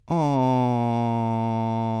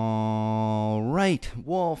right,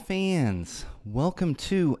 Wall fans, welcome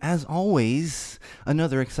to, as always,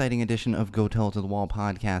 another exciting edition of Go Tell It to the Wall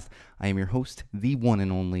podcast. I am your host, the one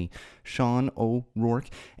and only Sean O'Rourke,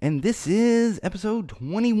 and this is episode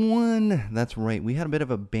 21. That's right, we had a bit of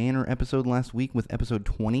a banner episode last week with episode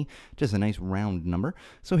 20, just a nice round number.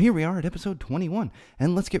 So here we are at episode 21,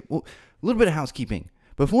 and let's get a little bit of housekeeping.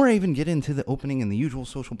 Before I even get into the opening and the usual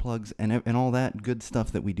social plugs and all that good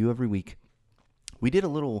stuff that we do every week, we did a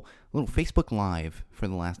little Facebook Live for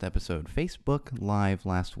the last episode. Facebook Live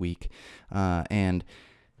last week, and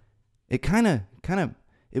it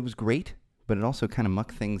it was great, but it also kind of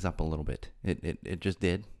mucked things up a little bit. It just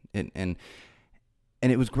did, and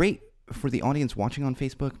it was great for the audience watching on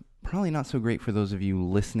Facebook. Probably not so great for those of you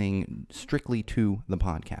listening strictly to the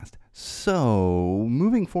podcast. So,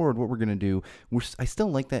 moving forward, what we're going to do, I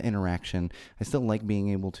still like that interaction. I still like being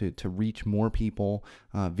able to reach more people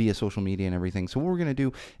via social media and everything. So what we're going to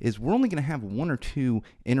do is we're only going to have 1 or 2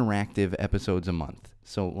 interactive episodes a month.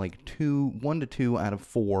 So like 1 to 2 out of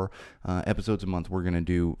 4 episodes a month we're going to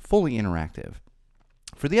do fully interactive.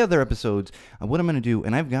 For the other episodes, what I'm going to do,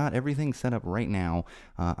 and I've got everything set up right now,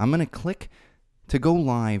 I'm going to click to go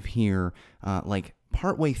live here,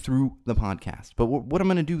 partway through the podcast. But what I'm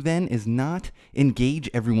going to do then is not engage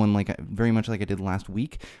everyone very much like I did last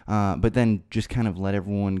week, but then just kind of let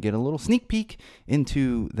everyone get a little sneak peek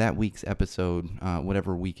into that week's episode,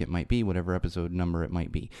 whatever week it might be, whatever episode number it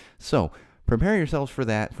might be. So prepare yourselves for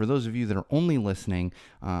that. For those of you that are only listening,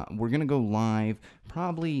 we're going to go live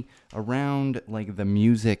probably around the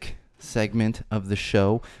music segment of the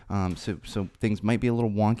show, so things might be a little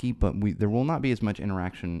wonky, but there will not be as much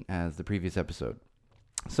interaction as the previous episode.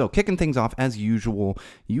 So kicking things off as usual,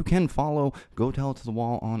 you can follow Go Tell It to the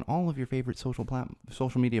Wall on all of your favorite social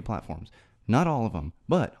media platforms. Not all of them,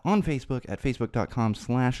 but on Facebook at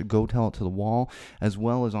facebook.com/Go Tell It to the Wall, as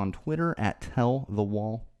well as on Twitter at Tell the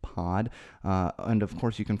Wall Pod, and of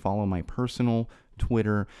course you can follow my personal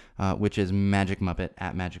Twitter, which is Magic Muppet,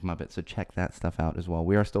 at Magic Muppet, so check that stuff out as well.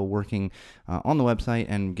 We are still working on the website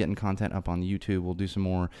and getting content up on YouTube. We'll do some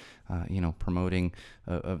more, promoting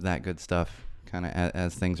of that good stuff kind of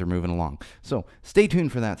as things are moving along. So stay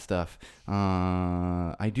tuned for that stuff.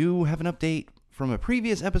 I do have an update from a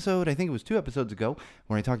previous episode, I think it was 2 episodes ago,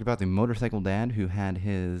 where I talked about the motorcycle dad who had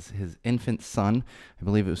his infant son, I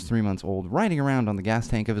believe it was 3 months old, riding around on the gas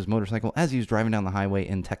tank of his motorcycle as he was driving down the highway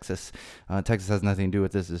in Texas. Texas has nothing to do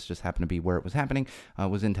with this. This just happened to be where it was happening,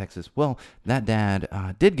 was in Texas. Well, that dad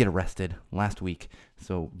did get arrested last week,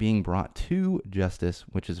 so being brought to justice,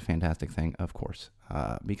 which is a fantastic thing, of course,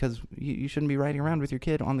 because you shouldn't be riding around with your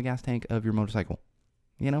kid on the gas tank of your motorcycle.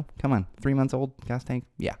 Come on, 3 months old, gas tank.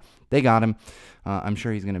 Yeah, they got him. I'm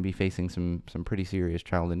sure he's going to be facing some pretty serious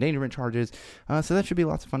child endangerment charges. So that should be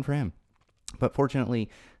lots of fun for him. But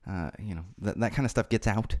fortunately, that kind of stuff gets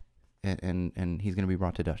out, and he's going to be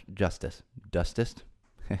brought to justice. Justice?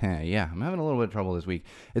 Yeah, I'm having a little bit of trouble this week.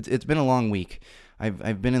 It's been a long week.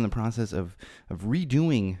 I've been in the process of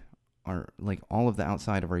redoing all of the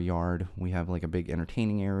outside of our yard. We have a big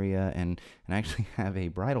entertaining area, and I actually have a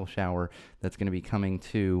bridal shower that's going to be going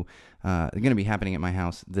to be happening at my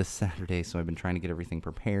house this Saturday. So I've been trying to get everything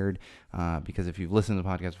prepared, because if you've listened to the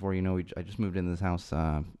podcast before, I just moved into this house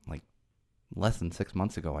less than 6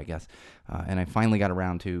 months ago, I guess, and I finally got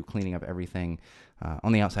around to cleaning up everything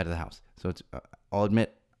on the outside of the house. So it's I'll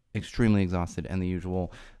admit, extremely exhausted, and the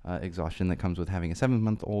usual exhaustion that comes with having a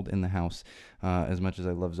 7-month-old in the house. As much as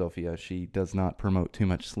I love Zofia, she does not promote too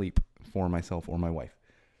much sleep for myself or my wife.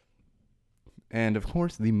 And of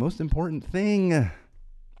course, the most important thing,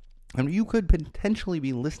 you could potentially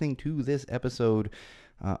be listening to this episode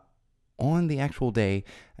on the actual day,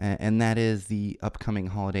 and that is the upcoming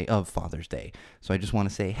holiday of Father's Day. So I just want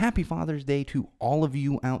to say Happy Father's Day to all of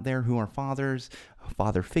you out there who are fathers,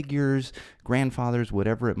 father figures, grandfathers,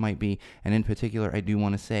 whatever it might be. And in particular, I do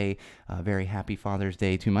want to say a very happy Father's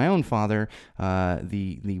Day to my own father,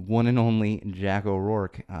 the one and only Jack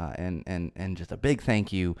O'Rourke, and just a big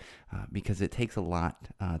thank you, because it takes a lot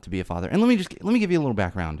to be a father. And let me give you a little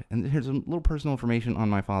background. And here's a little personal information on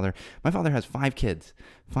my father. My father has 5 kids.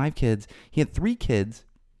 5 kids. He had 3 kids,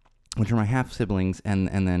 which are my half siblings, and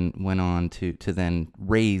then went on to then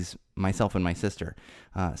raise myself and my sister.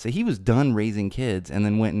 So he was done raising kids, and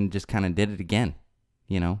then went and just kind of did it again.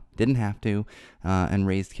 Didn't have to, and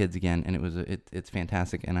raised kids again, and it's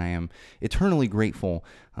fantastic, and I am eternally grateful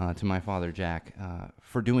to my father, Jack,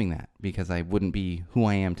 for doing that, because I wouldn't be who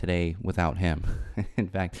I am today without him. In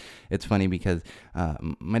fact, it's funny because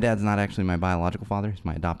my dad's not actually my biological father, he's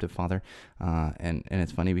my adoptive father, and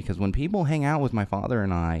it's funny because when people hang out with my father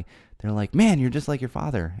and I, they're like, man, you're just like your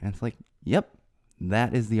father, and it's like, yep,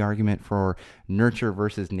 That is the argument for nurture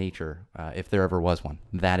versus nature, if there ever was one.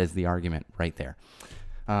 That is the argument right there.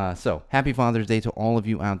 So happy Father's Day to all of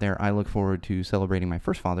you out there. I look forward to celebrating my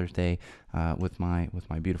first Father's Day with my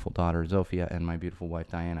beautiful daughter Zofia and my beautiful wife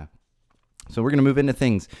Diana. So we're going to move into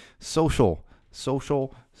things. Social.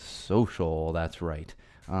 That's right.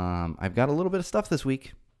 I've got a little bit of stuff this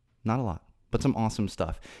week. Not a lot, but some awesome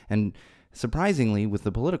stuff. And surprisingly, with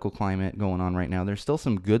the political climate going on right now, there's still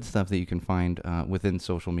some good stuff that you can find within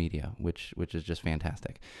social media, which is just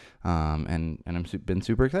fantastic. And I've been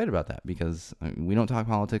super excited about that because we don't talk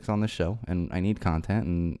politics on this show, and I need content,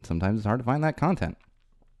 and sometimes it's hard to find that content.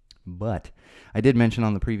 But I did mention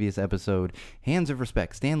on the previous episode, Hands of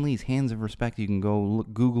Respect, Stan Lee's Hands of Respect. You can go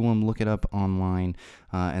Google them, look it up online.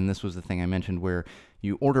 And this was the thing I mentioned where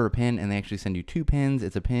you order a pin and they actually send you 2 pins.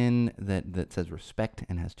 It's a pin that says respect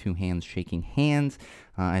and has 2 hands shaking hands.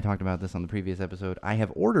 I talked about this on the previous episode. I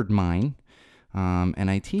have ordered mine. And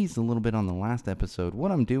I teased a little bit on the last episode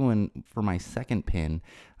what I'm doing for my second pin.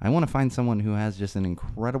 I want to find someone who has just an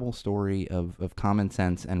incredible story of common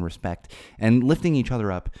sense and respect and lifting each other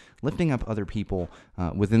up, lifting up other people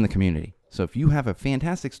within the community. So if you have a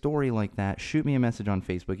fantastic story like that, shoot me a message on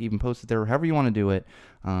Facebook, even post it there, however you want to do it.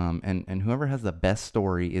 And whoever has the best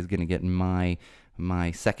story is going to get my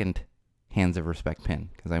second Hands of Respect pin,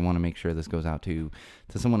 because I want to make sure this goes out to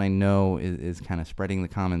someone I know is kind of spreading the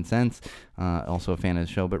common sense, also a fan of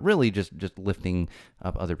the show, but really just lifting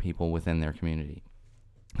up other people within their community,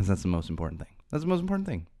 because that's the most important thing. That's the most important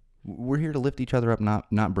thing. We're here to lift each other up,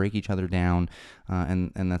 not break each other down,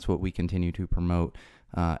 and that's what we continue to promote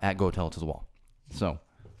at Go Tell It to the Wall. So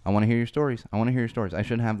I want to hear your stories. I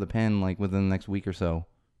should have the pen like within the next week or so.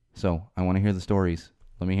 So I want to hear the stories.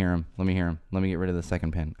 Let me hear them. Let me get rid of the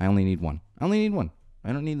second pen. I only need one. I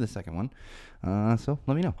don't need the second one. So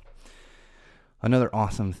let me know. Another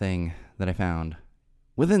awesome thing that I found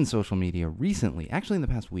within social media recently, actually in the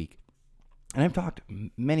past week, and I've talked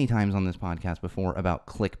many times on this podcast before about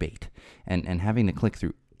clickbait and having to click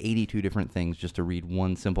through 82 different things just to read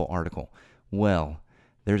one simple article. Well,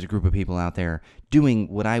 there's a group of people out there doing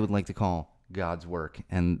what I would like to call God's work,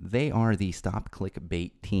 and they are the Stop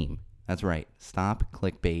Clickbait team. That's right, Stop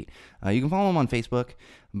Clickbait. You can follow them on Facebook,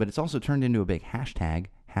 but it's also turned into a big hashtag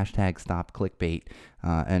Stop Clickbait,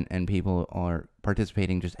 and people are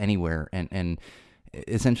participating just anywhere, and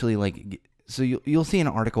essentially like, so you'll see an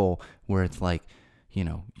article where it's like,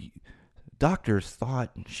 doctors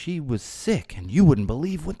thought she was sick, and you wouldn't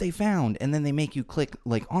believe what they found, and then they make you click,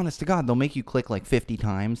 like, honest to God, they'll make you click like 50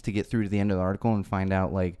 times to get through to the end of the article and find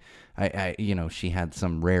out like, she had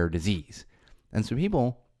some rare disease, and so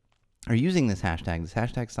people are using this hashtag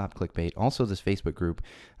Stop Clickbait, also this Facebook group,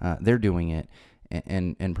 they're doing it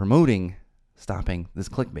and promoting stopping this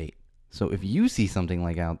clickbait. So if you see something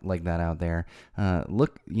like that out there,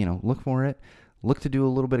 look for it. Look to do a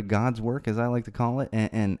little bit of God's work, as I like to call it,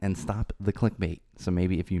 and stop the clickbait. So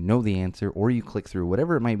maybe if you know the answer or you click through,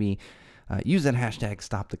 whatever it might be, use that hashtag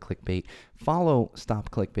Stop the Clickbait. Follow Stop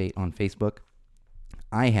Clickbait on Facebook.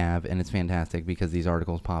 I have, and it's fantastic because these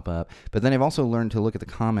articles pop up. But then I've also learned to look at the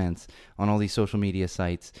comments on all these social media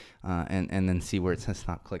sites and then see where it says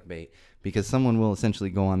Stop Clickbait, because someone will essentially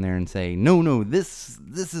go on there and say, no, this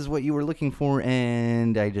is what you were looking for,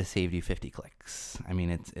 and I just saved you 50 clicks. I mean,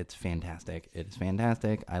 it's fantastic. It is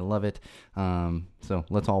fantastic. I love it. So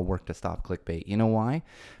let's all work to stop clickbait. You know why?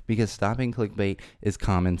 Because stopping clickbait is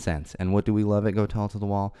common sense. And what do we love at Go Tell It to the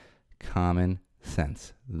Wall? Common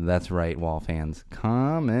sense. That's right, Wall fans.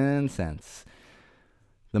 Common sense.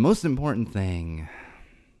 The most important thing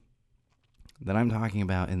that I'm talking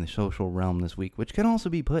about in the social realm this week, which can also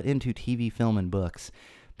be put into TV, film, and books,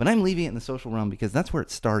 but I'm leaving it in the social realm because that's where it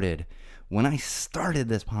started. When I started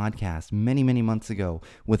this podcast many, many months ago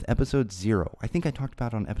with episode 0, I think I talked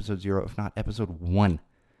about it on episode 0, if not episode 1.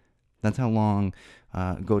 That's how long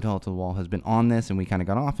Go Tell It to the Wall has been on this, and we kind of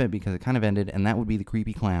got off it because it kind of ended, and that would be the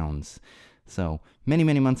creepy clowns. So many,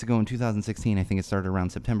 many months ago in 2016, I think it started around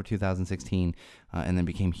September 2016, and then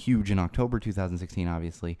became huge in October 2016,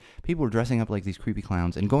 obviously. People were dressing up like these creepy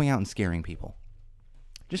clowns and going out and scaring people.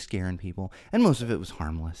 Just scaring people, and most of it was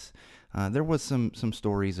harmless. There was some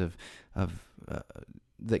stories of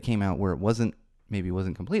that came out where it wasn't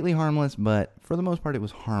completely harmless, but for the most part it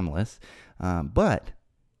was harmless. But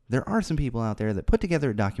there are some people out there that put together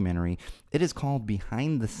a documentary. It is called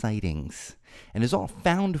Behind the Sightings, and it's all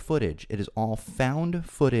found footage. It is all found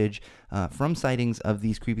footage from sightings of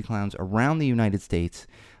these creepy clowns around the United States.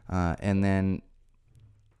 And then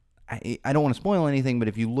I don't want to spoil anything, but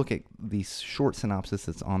if you look at the short synopsis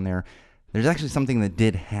that's on there, there's actually something that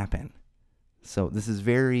did happen. So this is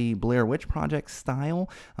very Blair Witch Project style,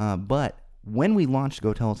 but when we launched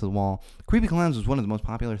Go Tell It to the Wall, Creepy Clowns was one of the most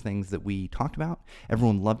popular things that we talked about.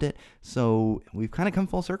 Everyone loved it. So we've kind of come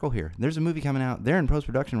full circle here. There's a movie coming out. They're in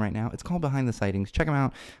post-production right now. It's called Behind the Sightings. Check them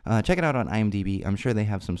out. Check it out on IMDb. I'm sure they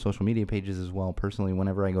have some social media pages as well. Personally,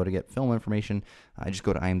 whenever I go to get film information, I just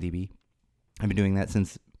go to IMDb. I've been doing that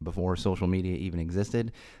since before social media even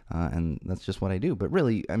existed, and that's just what I do. But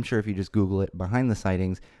really, I'm sure if you just Google it, Behind the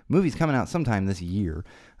Sightings, movie's coming out sometime this year.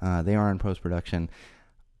 They are in post-production.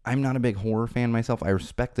 I'm not a big horror fan myself. I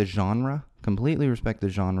respect the genre, completely respect the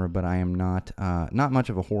genre, but I am not much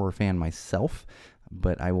of a horror fan myself.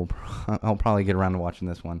 But I'll probably get around to watching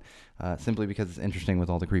this one, simply because it's interesting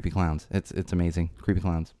with all the creepy clowns. It's amazing. Creepy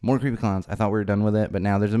clowns. More creepy clowns. I thought we were done with it, but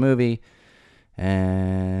now there's a movie,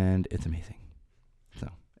 and it's amazing.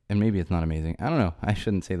 And maybe it's not amazing. I don't know. I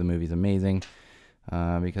shouldn't say the movie's amazing,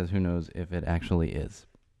 because who knows if it actually is.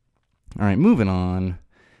 All right, moving on.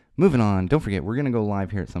 Don't forget, we're going to go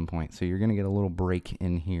live here at some point, so you're going to get a little break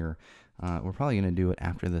in here. We're probably going to do it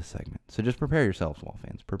after this segment. So just prepare yourselves, Wall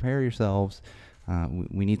fans. Prepare yourselves.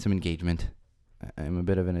 We need some engagement. I'm a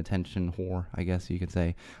bit of an attention whore, I guess you could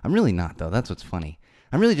say. I'm really not, though. That's what's funny.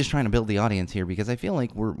 I'm really just trying to build the audience here, because I feel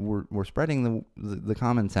like we're spreading the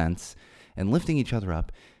common sense and lifting each other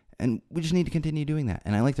up. And we just need to continue doing that.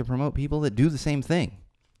 And I like to promote people that do the same thing.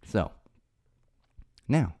 So,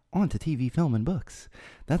 now, on to TV, film, and books.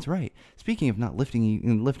 That's right. Speaking of not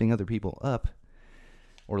lifting other people up,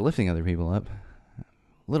 a little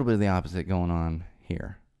bit of the opposite going on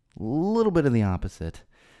here. A little bit of the opposite.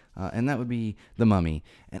 And that would be The Mummy.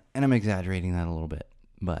 And I'm exaggerating that a little bit.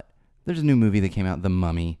 But there's a new movie that came out, The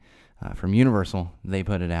Mummy, from Universal. They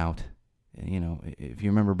put it out. You know, if you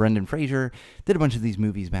remember, Brendan Fraser did a bunch of these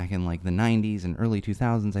movies back in like the 90s and early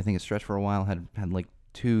 2000s. I think it stretched for a while, had like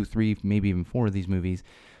 2, 3, maybe even 4 of these movies.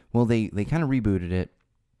 Well, they kind of rebooted it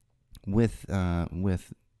with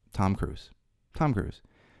Tom Cruise.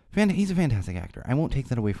 He's a fantastic actor. I won't take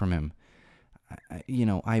that away from him.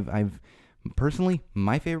 I've personally,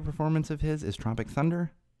 my favorite performance of his is Tropic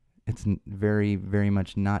Thunder. It's very, very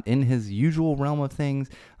much not in his usual realm of things,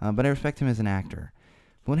 but I respect him as an actor.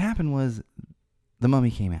 What happened was The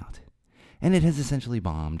Mummy came out, and it has essentially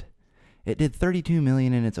bombed. It did $32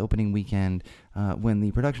 million in its opening weekend, when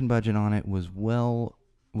the production budget on it was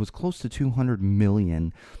close to $200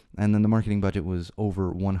 million, and then the marketing budget was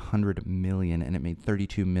over $100 million, and it made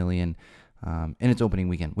 $32 million in its opening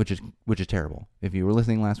weekend, which is terrible. If you were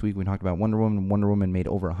listening last week, we talked about Wonder Woman. Wonder Woman made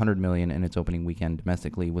over $100 million in its opening weekend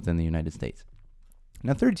domestically within the United States.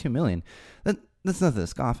 Now, $32 million, that's nothing to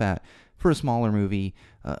scoff at for a smaller movie,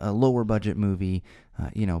 a lower budget movie,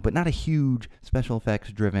 but not a huge special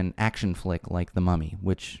effects driven action flick like The Mummy,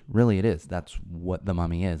 which really it is. That's what The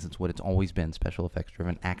Mummy is. It's what it's always been, special effects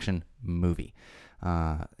driven action movie.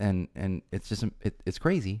 And it's just, it's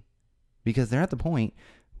crazy because they're at the point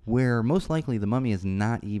where most likely The Mummy is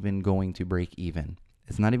not even going to break even.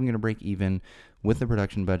 It's not even going to break even with the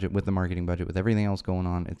production budget, with the marketing budget, with everything else going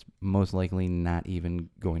on. It's most likely not even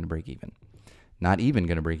going to break even. Not even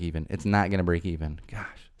going to break even. It's not going to break even.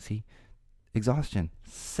 Gosh, see? Exhaustion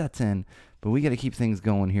sets in. But we got to keep things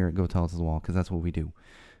going here at Go Tell It to the Wall, because that's what we do.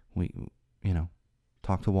 We,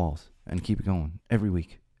 talk to walls and keep it going every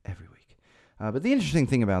week. But the interesting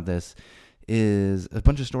thing about this is a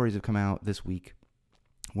bunch of stories have come out this week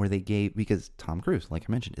where they gave, because Tom Cruise, like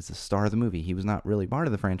I mentioned, is the star of the movie. He was not really part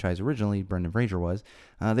of the franchise originally. Brendan Fraser was.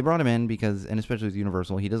 They brought him in because, and especially with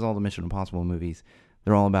Universal, he does all the Mission Impossible movies.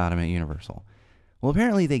 They're all about him at Universal. Well,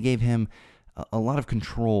 apparently they gave him a lot of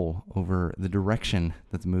control over the direction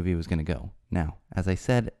that the movie was going to go. Now, as I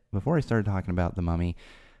said before I started talking about The Mummy,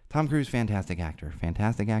 Tom Cruise, fantastic actor.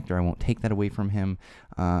 I won't take that away from him.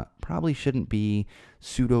 Probably shouldn't be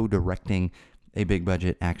pseudo-directing a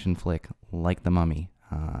big-budget action flick like The Mummy.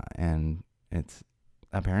 And it's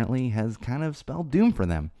apparently has kind of spelled doom for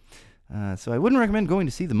them. So I wouldn't recommend going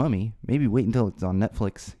to see The Mummy. Maybe wait until it's on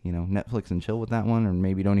Netflix, Netflix and chill with that one, or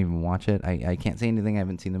maybe don't even watch it. I can't say anything. I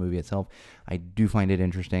haven't seen the movie itself. I do find it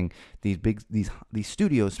interesting. These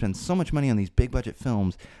studios spend so much money on these big budget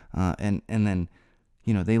films, and then,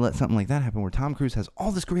 they let something like that happen where Tom Cruise has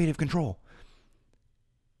all this creative control.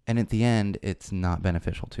 And at the end, it's not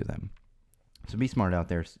beneficial to them. So be smart out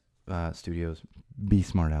there, studios. Be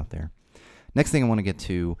smart out there. Next thing I want to get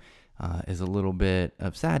to is a little bit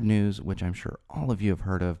of sad news, which I'm sure all of you have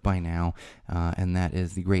heard of by now, and that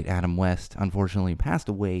is the great Adam West. Unfortunately, passed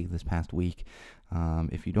away this past week.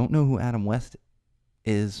 If you don't know who Adam West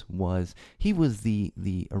he was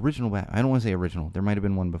the original Batman. I don't want to say original. There might have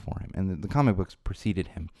been one before him, and the comic books preceded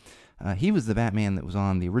him. He was the Batman that was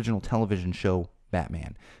on the original television show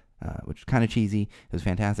Batman. which is kind of cheesy. It was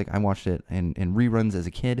fantastic. I watched it in reruns as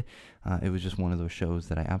a kid. It was just one of those shows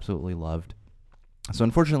that I absolutely loved. So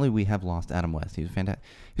unfortunately, we have lost Adam West. He was fantastic.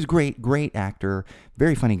 He was a great actor,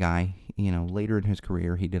 very funny guy. Later in his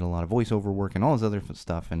career, he did a lot of voiceover work and all his other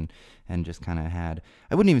stuff, and just kind of had,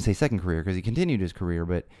 I wouldn't even say second career because he continued his career,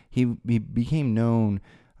 but he became known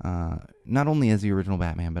not only as the original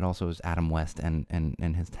Batman, but also as Adam West and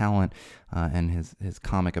his talent and his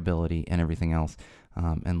comic ability and everything else.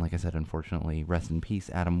 And like I said, unfortunately, rest in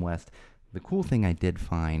peace, Adam West. The cool thing I did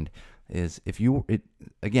find is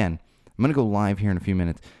again, I'm going to go live here in a few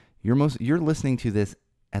minutes. You're listening to this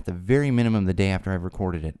at the very minimum the day after I've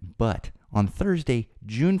recorded it. But on Thursday,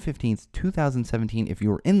 June 15th, 2017, if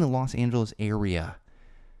you're in the Los Angeles area,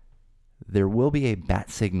 there will be a bat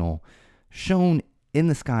signal shown in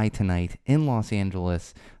the sky tonight in Los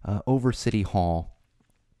Angeles over City Hall,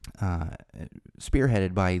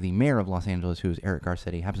 spearheaded by the mayor of Los Angeles, who is Eric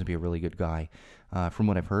Garcetti. Happens to be a really good guy, from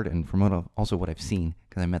what I've heard and from what I've seen,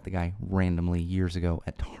 because I met the guy randomly years ago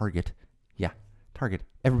at Target. Yeah, Target.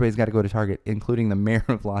 Everybody's got to go to Target, including the mayor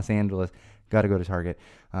of Los Angeles. Got to go to Target.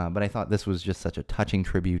 But I thought this was just such a touching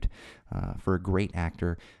tribute for a great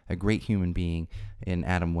actor, a great human being in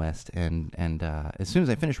Adam West. And as soon as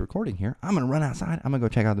I finish recording here, I'm going to run outside. I'm going to go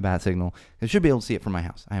check out the bat signal. I should be able to see it from my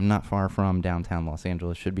house. I am not far from downtown Los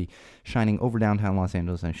Angeles. Should be shining over downtown Los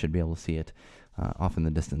Angeles, and I should be able to see it off in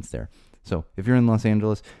the distance there. So if you're in Los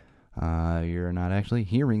Angeles, you're not actually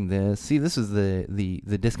hearing this. See, this is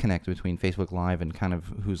the disconnect between Facebook Live and kind of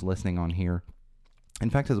who's listening on here. In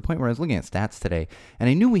fact, to the point where I was looking at stats today, and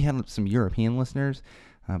I knew we had some European listeners,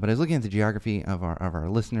 but I was looking at the geography of our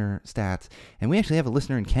listener stats, and we actually have a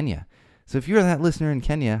listener in Kenya. So if you're that listener in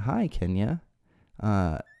Kenya, hi Kenya,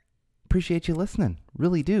 appreciate you listening,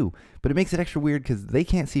 really do. But it makes it extra weird because they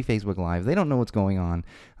can't see Facebook Live, they don't know what's going on.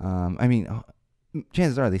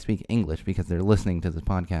 Chances are they speak English because they're listening to this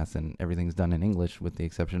podcast and everything's done in English, with the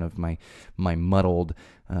exception of my muddled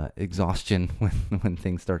exhaustion when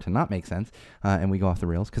things start to not make sense and we go off the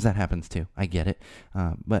rails, because that happens too. I get it.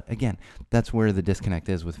 But again, that's where the disconnect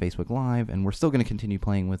is with Facebook Live, and we're still going to continue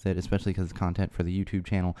playing with it, especially because it's content for the YouTube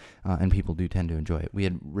channel, and people do tend to enjoy it. We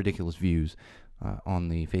had ridiculous views on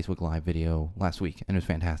the Facebook Live video last week, and it was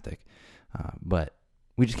fantastic. But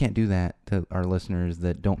we just can't do that to our listeners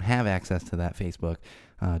that don't have access to that Facebook,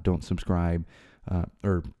 don't subscribe,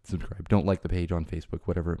 don't like the page on Facebook,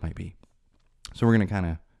 whatever it might be. So we're going to kind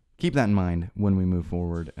of keep that in mind when we move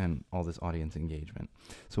forward and all this audience engagement.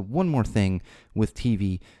 So one more thing with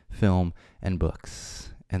TV, film, and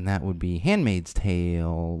books, and that would be Handmaid's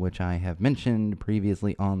Tale, which I have mentioned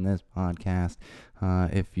previously on this podcast.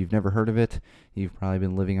 If you've never heard of it, you've probably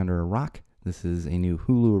been living under a rock. This is a new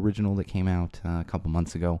Hulu original that came out a couple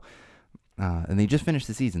months ago, and they just finished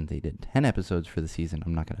the season. They did 10 episodes for the season.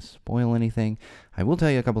 I'm not going to spoil anything. I will tell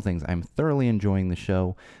you a couple things. I'm thoroughly enjoying the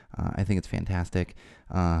show. I think it's fantastic.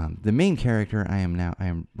 The main character, I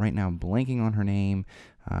am right now blanking on her name.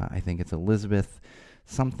 I think it's Elizabeth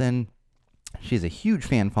something. She has a huge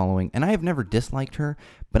fan following, and I have never disliked her,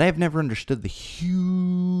 but I have never understood the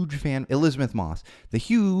huge fan, Elizabeth Moss, the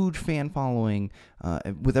huge fan following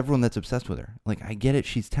with everyone that's obsessed with her. Like, I get it,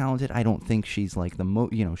 she's talented. I don't think she's like she's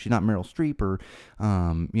not Meryl Streep or,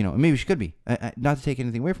 maybe she could be. Not to take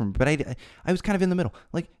anything away from her, but I was kind of in the middle.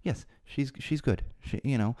 Like, yes, she's good,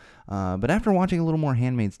 but after watching a little more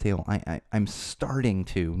Handmaid's Tale, I'm starting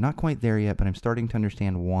to, not quite there yet, but I'm starting to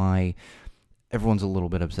understand why everyone's a little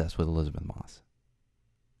bit obsessed with Elizabeth Moss.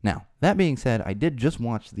 Now, that being said, I did just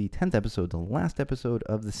watch the 10th episode, the last episode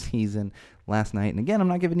of the season last night. And again, I'm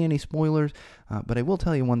not giving you any spoilers, but I will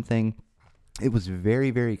tell you one thing. It was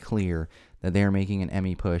very, very clear that they are making an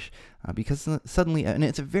Emmy push because suddenly, and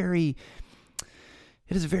it is a very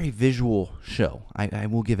visual show. I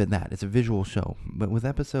will give it that. It's a visual show. But with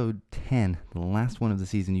episode 10, the last one of the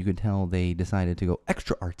season, you could tell they decided to go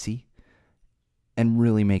extra artsy and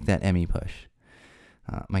really make that Emmy push.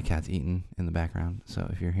 My cat's eating in the background,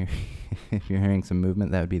 so if you're hearing some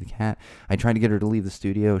movement, that would be the cat. I tried to get her to leave the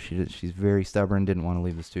studio. She's very stubborn, didn't want to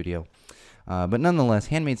leave the studio. But nonetheless,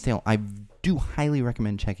 Handmaid's Tale, I do highly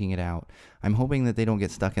recommend checking it out. I'm hoping that they don't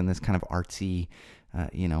get stuck in this kind of artsy,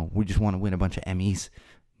 we just want to win a bunch of Emmys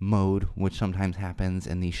mode, which sometimes happens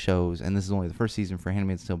in these shows. And this is only the first season for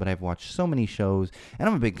Handmaid's Tale, but I've watched so many shows, and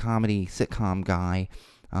I'm a big comedy sitcom guy.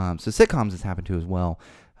 So sitcoms has happened to as well.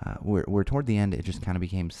 Where toward the end, it just kind of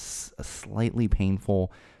became slightly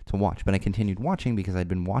painful to watch. But I continued watching because I'd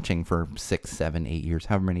been watching for 6, 7, 8 years,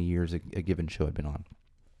 however many years a given show had been on.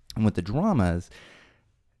 And with the dramas,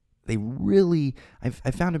 they really,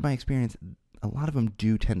 I've found in my experience, a lot of them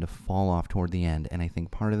do tend to fall off toward the end, and I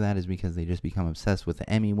think part of that is because they just become obsessed with the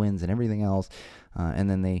Emmy wins and everything else, and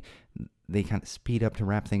then they kind of speed up to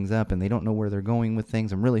wrap things up, and they don't know where they're going with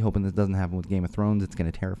things. I'm really hoping this doesn't happen with Game of Thrones. It's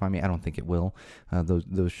going to terrify me. I don't think it will.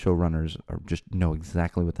 Those showrunners are just know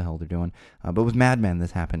exactly what the hell they're doing. But with Mad Men,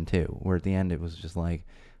 this happened too, where at the end it was just like,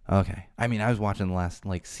 okay. I mean, I was watching the last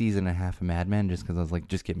season and a half of Mad Men just because I was like,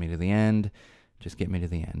 just get me to the end. Just get me to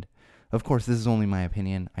the end. Of course, this is only my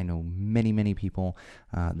opinion. I know many, many people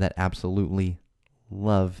that absolutely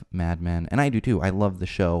love Mad Men, and I do too. I love the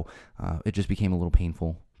show. It just became a little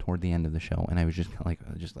painful toward the end of the show, and I was just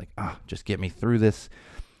just get me through this.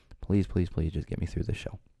 Please, please, please, just get me through this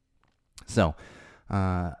show. So,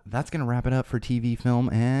 that's going to wrap it up for TV, film,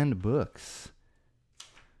 and books.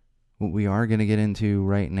 What we are going to get into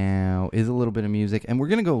right now is a little bit of music, and we're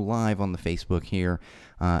going to go live on the Facebook here,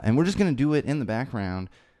 and we're just going to do it in the background.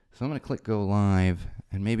 So I'm going to click go live,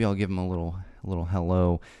 and maybe I'll give them a little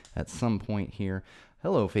hello at some point here.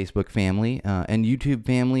 Hello, Facebook family, and YouTube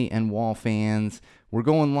family, and Wall fans. We're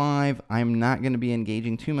going live. I'm not going to be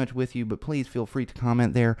engaging too much with you, but please feel free to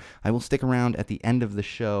comment there. I will stick around at the end of the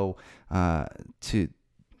show to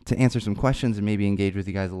answer some questions and maybe engage with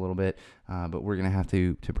you guys a little bit, but we're going to have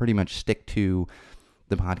to pretty much stick to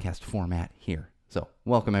the podcast format here. So,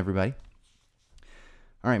 welcome, everybody.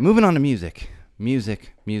 All right, moving on to music.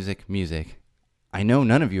 Music. I know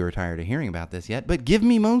none of you are tired of hearing about this yet, but Give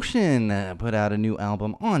Me Motion put out a new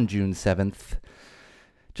album on June 7th,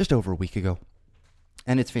 just over a week ago,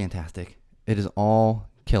 and it's fantastic. It is all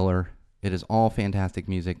killer. It is all fantastic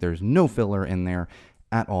music. There's no filler in there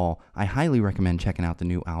at all. I highly recommend checking out the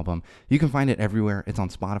new album. You can find it everywhere. It's on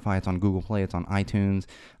Spotify, it's on Google Play, it's on iTunes,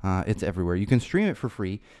 it's everywhere. You can stream it for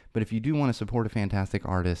free, but if you do want to support a fantastic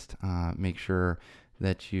artist, make sure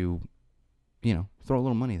that you throw a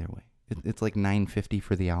little money their way. It's like $9.50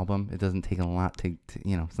 for the album. It doesn't take a lot to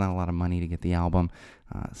it's not a lot of money to get the album.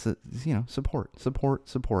 So support.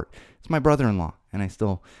 It's my brother-in-law, and I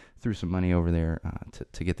still threw some money over there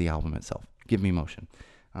to get the album itself. Give Me Motion.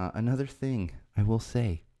 Another thing I will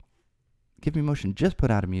say, Give Me Motion just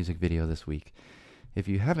put out a music video this week. If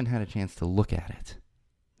you haven't had a chance to look at it,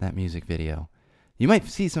 that music video, you might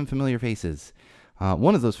see some familiar faces.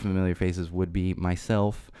 One of those familiar faces would be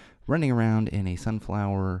myself running around in a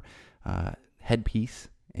sunflower headpiece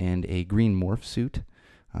and a green morph suit.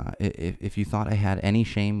 If you thought I had any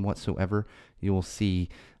shame whatsoever, you will see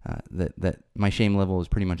that my shame level is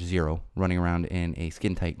pretty much zero, running around in a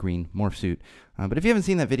skin-tight green morph suit. But if you haven't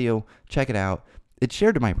seen that video, check it out. It's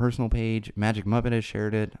shared to my personal page. Magic Muppet has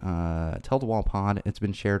shared it. Tell the Wall Pod, it's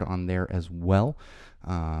been shared on there as well.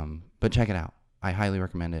 But check it out. I highly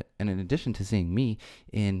recommend it. And in addition to seeing me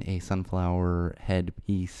in a sunflower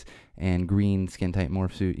headpiece and green skin-tight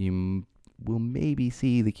morph suit, you will maybe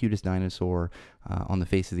see the cutest dinosaur on the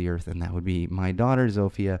face of the earth, and that would be my daughter,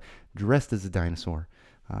 Zofia, dressed as a dinosaur.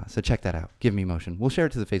 So check that out. Give Me Motion. We'll share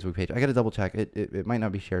it to the Facebook page. I got to double check. It might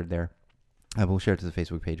not be shared there. We'll share it to the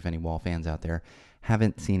Facebook page if any Wall fans out there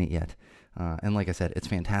haven't seen it yet. And like I said, it's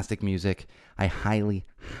fantastic music. I highly,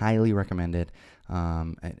 highly recommend it.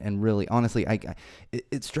 And really, honestly,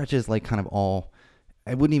 it stretches like kind of all.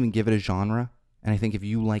 I wouldn't even give it a genre. And I think if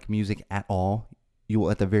you like music at all, you will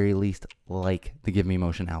at the very least like the Give Me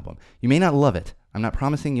Motion album. You may not love it. I'm not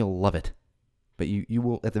promising you'll love it. But you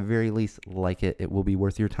will at the very least like it. It will be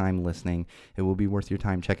worth your time listening. It will be worth your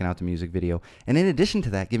time checking out the music video. And in addition to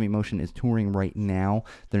that, Give Me Motion is touring right now.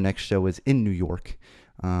 Their next show is in New York.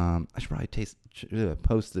 I should probably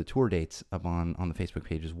post the tour dates up on the Facebook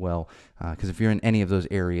page as well, because if you're in any of those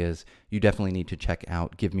areas, you definitely need to check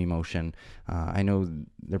out Give Me Motion. I know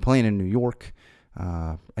they're playing in New York,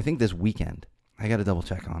 I think this weekend. I got to double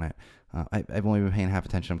check on it. I've only been paying half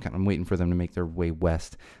attention. I'm waiting for them to make their way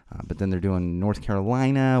west. But then they're doing North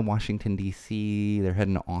Carolina, Washington, D.C. They're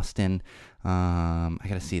heading to Austin. I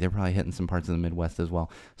got to see. They're probably hitting some parts of the Midwest as well.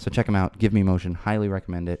 So check them out. Give Me Motion. Highly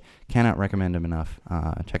recommend it. Cannot recommend them enough.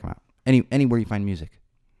 Check them out. Anywhere you find music.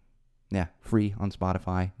 Yeah, free on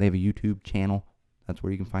Spotify. They have a YouTube channel. That's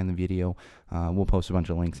where you can find the video. We'll post a bunch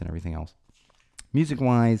of links and everything else.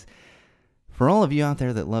 Music-wise, for all of you out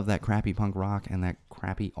there that love that crappy punk rock and that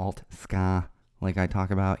crappy alt ska, like I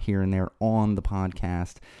talk about here and there on the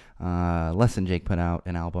podcast, Less Than Jake put out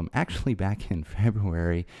an album actually back in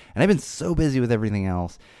February, and I've been so busy with everything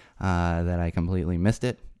else that I completely missed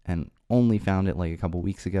it and only found it like a couple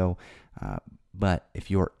weeks ago. But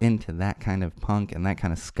if you're into that kind of punk and that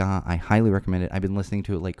kind of ska, I highly recommend it. I've been listening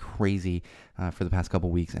to it like crazy for the past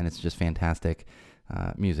couple weeks, and it's just fantastic.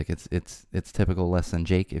 music. It's typical Less Than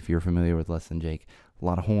Jake, if you're familiar with Less Than Jake. A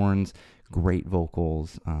lot of horns, great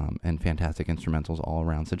vocals, and fantastic instrumentals all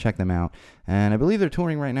around. So check them out. And I believe they're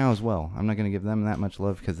touring right now as well. I'm not going to give them that much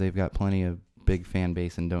love because they've got plenty of big fan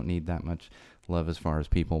base and don't need that much love as far as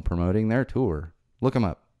people promoting their tour. Look them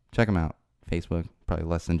up. Check them out. Facebook, probably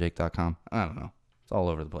lessthanjake.com. I don't know. It's all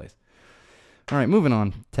over the place. All right, moving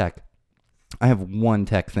on. Tech. I have one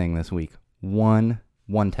tech thing this week. One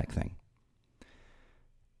tech thing.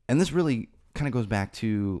 And this really kind of goes back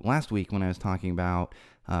to last week when I was talking about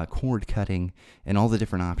cord cutting and all the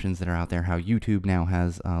different options that are out there, how YouTube now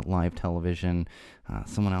has live television.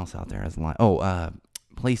 Someone else out there has live.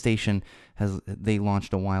 PlayStation they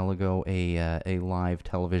launched a while ago a live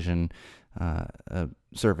television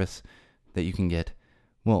service that you can get.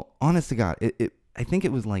 Well, honest to God, I think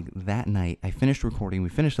it was like that night I finished recording. We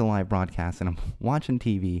finished the live broadcast, and I'm watching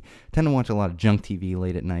TV. Tend to watch a lot of junk TV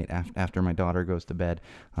late at night after my daughter goes to bed,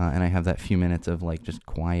 and I have that few minutes of like just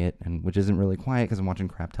quiet, and which isn't really quiet because I'm watching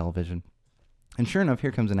crap television. And sure enough,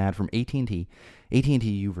 here comes an ad from AT&T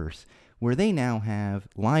Uverse, where they now have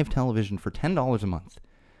live television for $10 a month.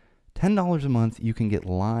 $10 a month, you can get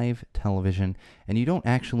live television, and you don't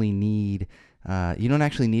actually need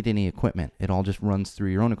any equipment. It all just runs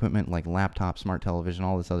through your own equipment, like laptop, smart television,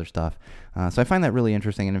 all this other stuff. So I find that really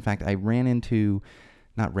interesting. And in fact, I ran into.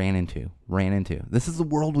 This is the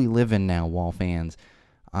world we live in now, Wall fans.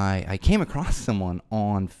 I came across someone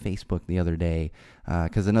on Facebook the other day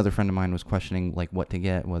because another friend of mine was questioning like what to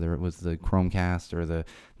get, whether it was the Chromecast or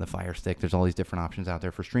the Fire Stick. There's all these different options out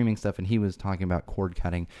there for streaming stuff, and he was talking about cord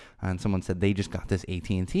cutting, and someone said they just got this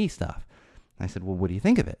AT&T stuff. I said, well, what do you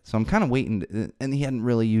think of it? So I'm kind of waiting, and he hadn't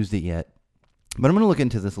really used it yet. But I'm going to look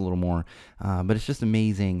into this a little more. But it's just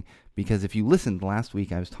amazing because if you listened last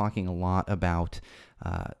week, I was talking a lot about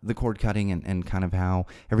the cord cutting and kind of how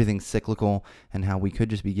everything's cyclical and how we could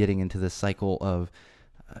just be getting into this cycle of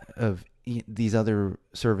these other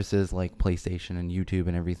services like PlayStation and YouTube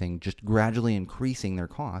and everything just gradually increasing their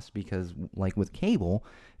costs because, like with cable,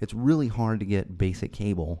 it's really hard to get basic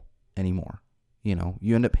cable anymore. You know,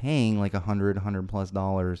 you end up paying like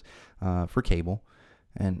 $100+ for cable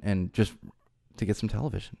and just to get some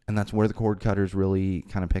television. And that's where the cord cutters really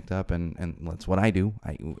kind of picked up. And that's what I do.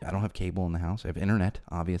 I don't have cable in the house. I have internet,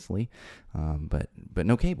 obviously, but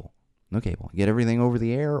no cable. No cable. I get everything over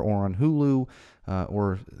the air or on Hulu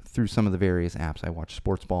or through some of the various apps. I watch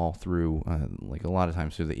sports ball through, like a lot of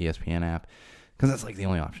times through the ESPN app because that's like the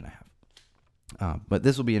only option I have. But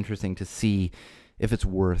this will be interesting to see if it's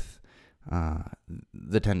worth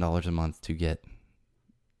the $10 a month to get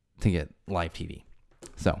live TV.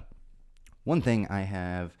 So one thing I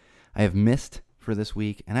have missed for this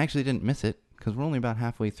week, and I actually didn't miss it because we're only about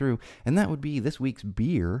halfway through, and that would be this week's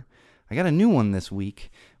beer. I got a new one this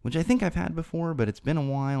week, which I think I've had before, but it's been a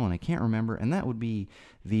while and I can't remember, and that would be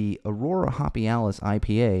the Aurora Hoppy Alice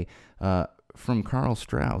IPA from Karl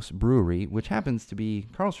Strauss Brewery, which happens to be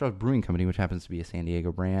Karl Strauss Brewing Company, which happens to be a San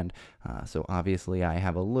Diego brand. So obviously I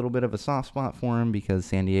have a little bit of a soft spot for them because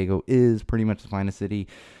San Diego is pretty much the finest city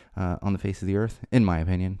on the face of the earth, in my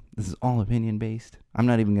opinion. This is all opinion based. I'm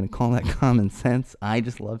not even going to call that common sense. I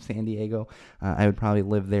just love San Diego. I would probably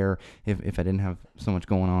live there if I didn't have so much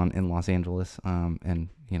going on in Los Angeles and,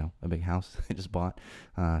 you know, a big house I just bought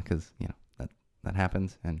because, you know, that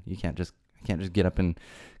happens and I can't just get up and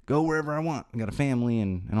go wherever I want. I got a family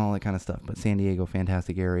and all that kind of stuff. But San Diego,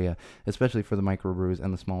 fantastic area, especially for the microbrews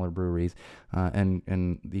and the smaller breweries.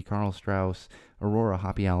 And the Karl Strauss Aurora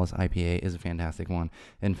Hoppy Alice IPA is a fantastic one.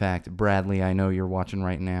 In fact, Bradley, I know you're watching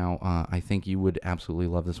right now. I think you would absolutely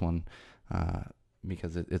love this one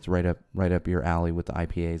because it's right up your alley with the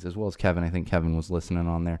IPAs, as well as Kevin. I think Kevin was listening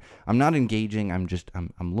on there. I'm not engaging.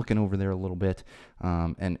 I'm looking over there a little bit,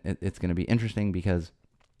 and it's going to be interesting because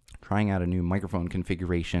trying out a new microphone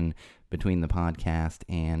configuration between the podcast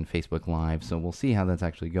and Facebook Live. So we'll see how that's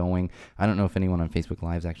actually going. I don't know if anyone on Facebook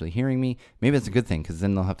Live is actually hearing me. Maybe that's a good thing because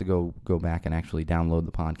then they'll have to go back and actually download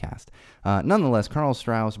the podcast. Nonetheless, Karl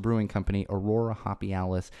Strauss Brewing Company, Aurora Hoppy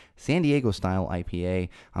Alice, San Diego style IPA.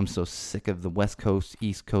 I'm so sick of the West Coast,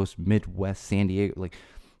 East Coast, Midwest, San Diego. Like,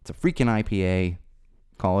 it's a freaking IPA.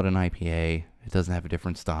 Call it an IPA. It doesn't have a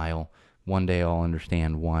different style. One day I'll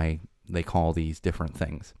understand why they call these different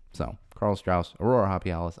things. So, Karl Strauss, Aurora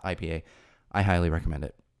Hoppy Alice, IPA. I highly recommend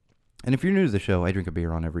it. And if you're new to the show, I drink a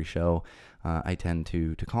beer on every show. I tend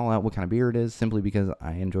to call out what kind of beer it is simply because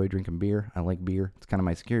I enjoy drinking beer. I like beer. It's kind of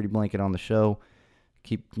my security blanket on the show.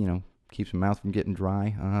 Keeps my mouth from getting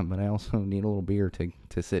dry. But I also need a little beer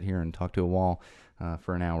to sit here and talk to a wall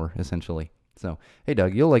for an hour, essentially. So, hey,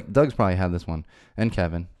 Doug, Doug's probably had this one. And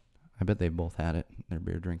Kevin. I bet they both had it. They're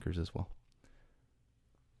beer drinkers as well.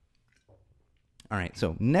 All right,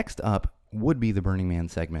 so next up would be the Burning Man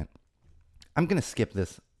segment. I'm going to skip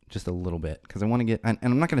this just a little bit because I want to get, and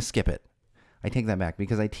I'm not going to skip it. I take that back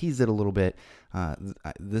because I teased it a little bit.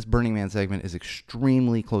 This Burning Man segment is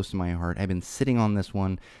extremely close to my heart. I've been sitting on this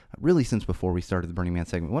one really since before we started the Burning Man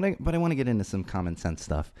segment. But I want to get into some common sense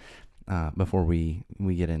stuff before we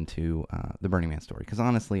get into the Burning Man story. Because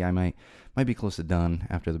honestly, I might be close to done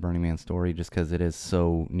after the Burning Man story just because it is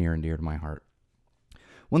so near and dear to my heart.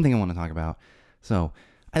 One thing I want to talk about. So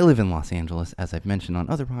I live in Los Angeles, as I've mentioned on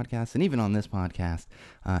other podcasts and even on this podcast.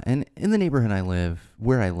 And in the neighborhood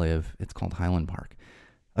where I live, it's called Highland Park.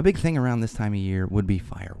 A big thing around this time of year would be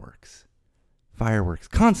fireworks. Fireworks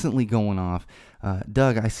constantly going off.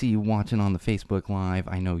 Doug, I see you watching on the Facebook Live.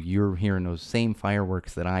 I know you're hearing those same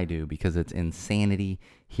fireworks that I do because it's insanity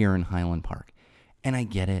here in Highland Park. And I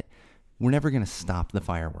get it. We're never going to stop the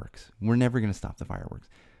fireworks.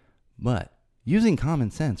 But using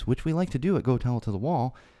common sense, which we like to do at Go Tell It to the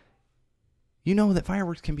Wall, you know that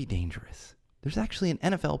fireworks can be dangerous. There's actually an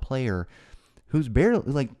NFL player who's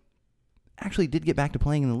actually did get back to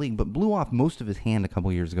playing in the league, but blew off most of his hand a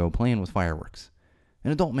couple years ago playing with fireworks.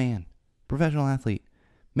 An adult man, professional athlete,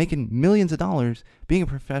 making millions of dollars being a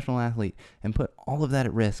professional athlete, and put all of that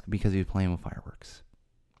at risk because he was playing with fireworks.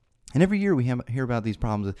 And every year we hear about these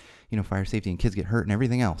problems with, fire safety and kids get hurt and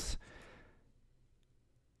everything else.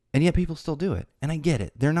 And yet people still do it. And I get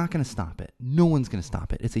it. They're not going to stop it. No one's going to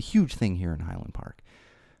stop it. It's a huge thing here in Highland Park.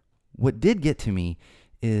 What did get to me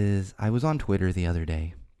is I was on Twitter the other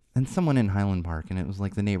day, and someone in Highland Park, and it was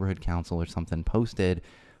like the neighborhood council or something, posted,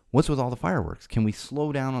 "What's with all the fireworks? Can we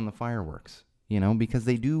slow down on the fireworks?" Because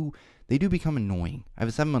they do become annoying. I have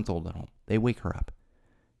a 7-month-old at home. They wake her up.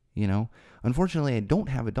 Unfortunately, I don't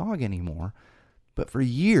have a dog anymore, but for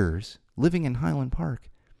years living in Highland Park,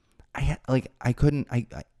 I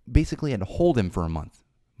basically had to hold him for a month.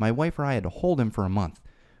 My wife or I had to hold him for a month,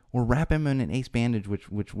 or wrap him in an ace bandage,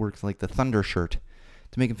 which works like the Thunder shirt,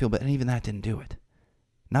 to make him feel better. And even that didn't do it.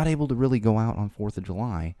 Not able to really go out on 4th of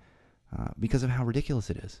July because of how ridiculous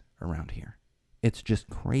it is around here. It's just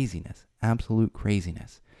craziness, absolute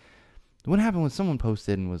craziness. What happened was someone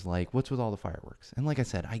posted and was like, "What's with all the fireworks?" And like I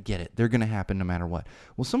said, I get it. They're going to happen no matter what.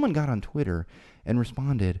 Well, someone got on Twitter and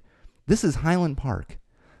responded, "This is Highland Park.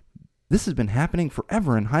 This has been happening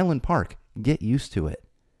forever in Highland Park. Get used to it."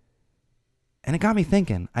 And it got me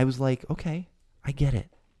thinking. I was like, okay, I get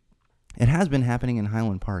it. It has been happening in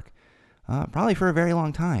Highland Park probably for a very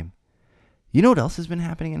long time. You know what else has been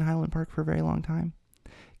happening in Highland Park for a very long time?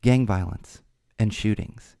 Gang violence and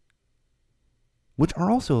shootings, which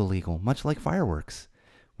are also illegal, much like fireworks,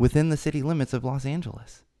 within the city limits of Los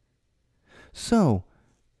Angeles. So,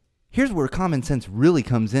 here's where common sense really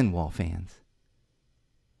comes in, Wall fans.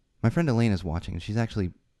 My friend Elaine is watching, and she's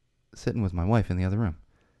actually sitting with my wife in the other room.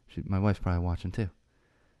 My wife's probably watching too.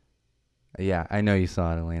 Yeah, I know you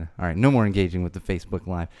saw it, Elena. All right, no more engaging with the Facebook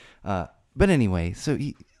Live. But anyway, so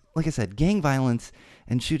like I said, gang violence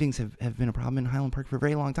and shootings have been a problem in Highland Park for a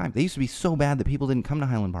very long time. They used to be so bad that people didn't come to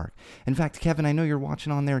Highland Park. In fact, Kevin, I know you're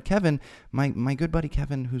watching on there. Kevin, my good buddy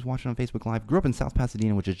Kevin, who's watching on Facebook Live, grew up in South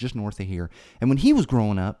Pasadena, which is just north of here. And when he was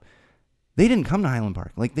growing up, they didn't come to Highland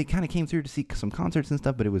Park. Like, they kind of came through to see some concerts and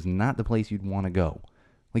stuff, but it was not the place you'd want to go.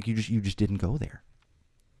 Like, you just didn't go there.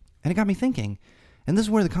 And it got me thinking, and this is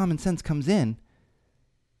where the common sense comes in.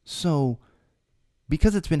 So,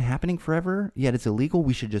 because it's been happening forever, yet it's illegal,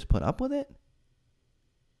 we should just put up with it?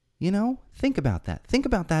 Think about that. Think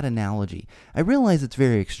about that analogy. I realize it's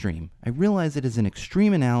very extreme. I realize it is an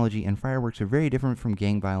extreme analogy, and fireworks are very different from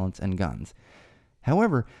gang violence and guns.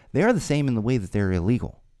 However, they are the same in the way that they're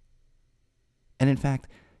illegal. And in fact,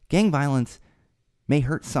 gang violence may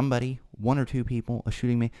hurt somebody, one or two people. A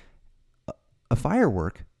shooting may... A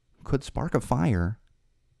firework could spark a fire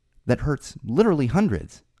that hurts literally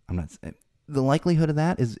hundreds. The likelihood of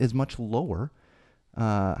that is much lower.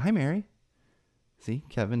 Hi, Mary. See,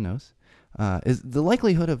 Kevin knows. Is the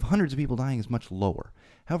likelihood of hundreds of people dying is much lower.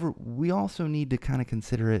 However, we also need to kind of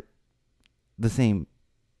consider it the same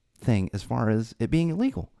thing as far as it being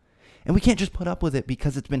illegal. And we can't just put up with it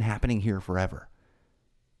because it's been happening here forever.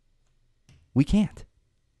 We can't.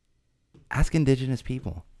 Ask indigenous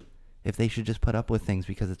people if they should just put up with things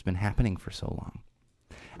because it's been happening for so long.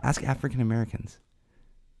 Ask African Americans.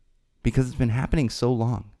 Because it's been happening so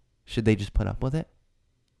long, should they just put up with it?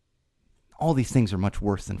 All these things are much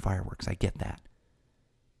worse than fireworks. I get that.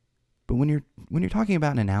 But when you're talking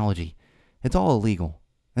about an analogy, it's all illegal.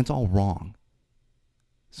 And it's all wrong.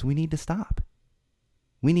 So we need to stop.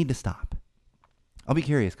 We need to stop. I'll be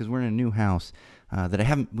curious because we're in a new house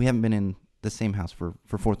that we haven't been in the same house for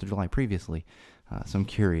 4th of July previously. So I'm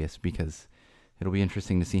curious because it'll be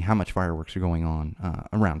interesting to see how much fireworks are going on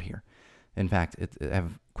around here. In fact, I have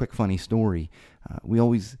a quick funny story. We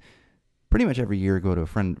always, pretty much every year, go to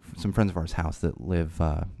some friends of ours' house that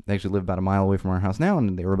they actually live about a mile away from our house now,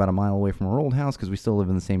 and they were about a mile away from our old house because we still live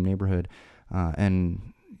in the same neighborhood.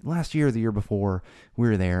 And last year or the year before, we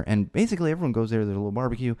were there, and basically everyone goes there. There's a little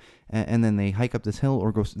barbecue, and then they hike up this hill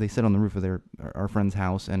or they sit on the roof of our friend's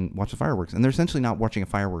house and watch the fireworks. And they're essentially not watching a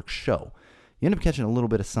fireworks show. You end up catching a little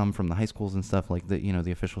bit of some from the high schools and stuff like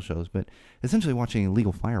the official shows, but essentially watching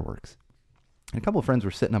illegal fireworks. And a couple of friends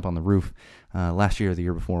were sitting up on the roof last year or the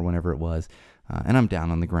year before, whenever it was, and I'm down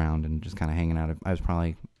on the ground and just kind of hanging out. I was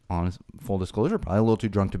probably, honest, full disclosure, probably a little too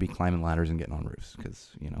drunk to be climbing ladders and getting on roofs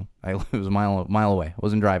because, it was a mile away. I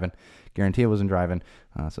wasn't driving. Guarantee I wasn't driving,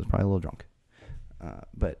 so I was probably a little drunk.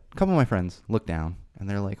 But a couple of my friends look down, and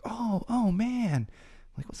they're like, oh, man.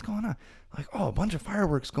 I'm like, what's going on? Like, a bunch of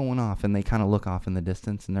fireworks going off. And they kind of look off in the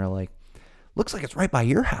distance, and they're like, looks like it's right by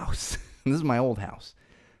your house. And this is my old house.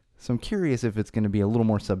 So I'm curious if it's going to be a little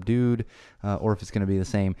more subdued or if it's going to be the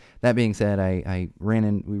same. That being said, we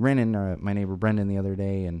ran in my neighbor Brendan the other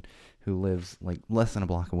day, and who lives like less than a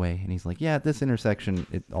block away. And he's like, yeah, at this intersection,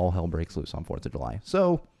 all hell breaks loose on 4th of July.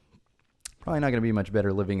 So probably not going to be much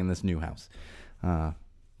better living in this new house.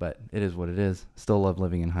 But it is what it is. Still love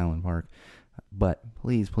living in Highland Park. But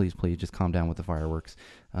please, please, please just calm down with the fireworks.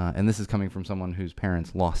 And this is coming from someone whose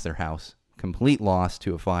parents lost their house. Complete loss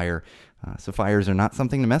to a fire. So fires are not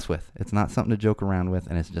something to mess with. It's not something to joke around with,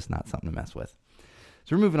 and it's just not something to mess with.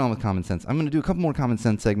 So we're moving on with common sense. I'm going to do a couple more common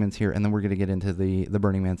sense segments here, and then we're going to get into the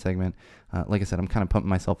Burning Man segment. Like I said, I'm kind of pumping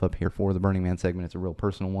myself up here for the Burning Man segment. It's a real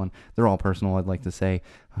personal one. They're all personal, I'd like to say,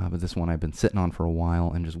 but this one I've been sitting on for a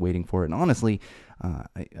while and just waiting for it. And honestly,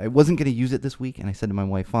 I wasn't going to use it this week, and I said to my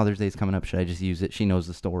wife, Father's Day is coming up. Should I just use it? She knows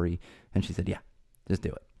the story, and she said, yeah, just do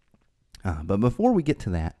it. But before we get to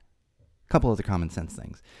that, a couple other common sense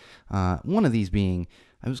things. One of these being,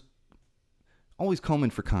 I was always combing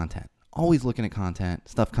for content. Always looking at content.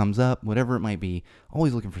 Stuff comes up, whatever it might be.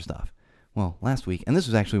 Always looking for stuff. Well, last week, and this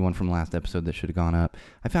was actually one from last episode that should have gone up,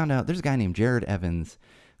 I found out there's a guy named Jared Evans,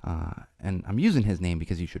 and I'm using his name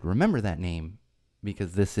because you should remember that name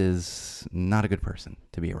because this is not a good person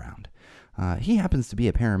to be around. He happens to be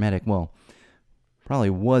a paramedic. Well, probably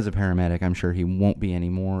was a paramedic. I'm sure he won't be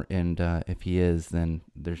anymore, and if he is, then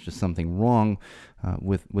there's just something wrong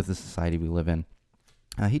with the society we live in.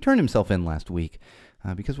 He turned himself in last week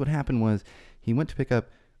because what happened was he went to pick up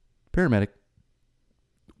paramedic,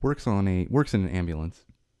 works in an ambulance,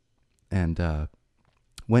 and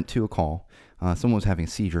went to a call. Someone was having a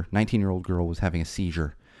seizure. 19-year-old girl was having a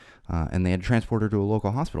seizure. And they had to transport her to a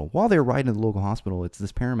local hospital. While they were riding to the local hospital, it's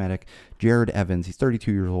this paramedic, Jared Evans. He's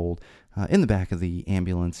 32 years old, in the back of the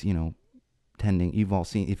ambulance, tending. You've all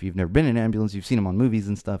seen, if you've never been in an ambulance, you've seen them on movies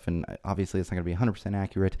and stuff, and obviously it's not going to be 100%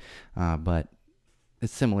 accurate, but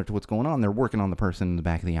it's similar to what's going on. They're working on the person in the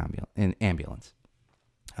back of the ambulance.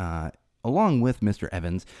 Along with Mr.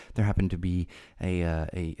 Evans, there happened to be a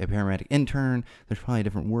paramedic intern. There's probably a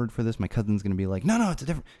different word for this. My cousin's going to be like, no, it's a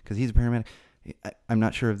different, because he's a paramedic. I'm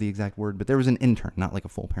not sure of the exact word, but there was an intern, not like a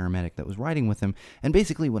full paramedic, that was riding with him. And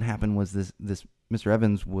basically what happened was this Mr.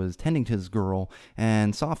 Evans was tending to his girl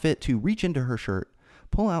and saw fit to reach into her shirt,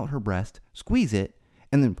 pull out her breast, squeeze it,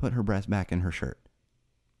 and then put her breast back in her shirt.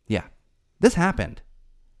 Yeah, this happened.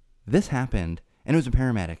 And it was a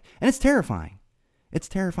paramedic. And it's terrifying. It's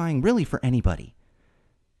terrifying really for anybody.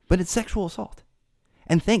 But it's sexual assault.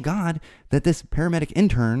 And thank God that this paramedic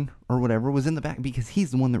intern or whatever was in the back because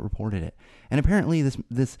he's the one that reported it. And apparently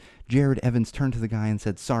this Jared Evans turned to the guy and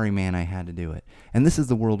said, sorry, man, I had to do it. And this is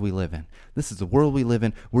the world we live in. This is the world we live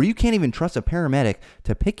in where you can't even trust a paramedic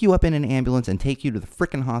to pick you up in an ambulance and take you to the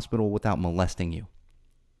frickin' hospital without molesting you.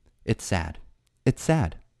 It's sad. It's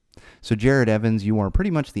sad. So Jared Evans, you are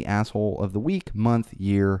pretty much the asshole of the week, month,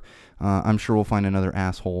 year. I'm sure we'll find another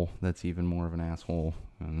asshole that's even more of an asshole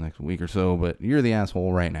in the next week or so, but you're the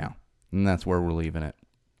asshole right now, and that's where we're leaving it.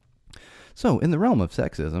 So in the realm of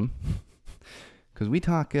sexism, because we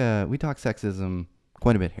talk sexism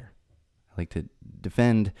quite a bit here. I like to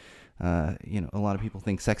defend, a lot of people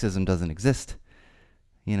think sexism doesn't exist.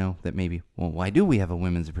 That maybe, well, why do we have a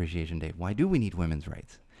Women's Appreciation Day? Why do we need women's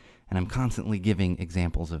rights? And I'm constantly giving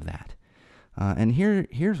examples of that. And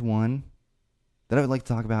here's one that I would like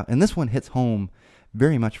to talk about. And this one hits home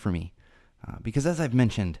very much for me. Because as I've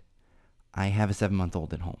mentioned, I have a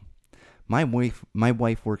 7-month-old at home. My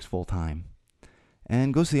wife works full-time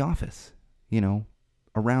and goes to the office,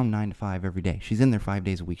 around 9 to 5 every day. She's in there 5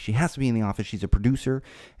 days a week. She has to be in the office. She's a producer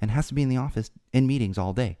and has to be in the office in meetings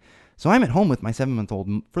all day. So I'm at home with my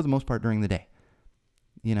 7-month-old for the most part during the day.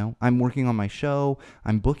 I'm working on my show.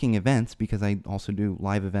 I'm booking events because I also do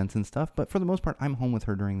live events and stuff. But for the most part, I'm home with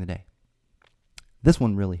her during the day. This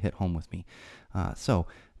one really hit home with me. So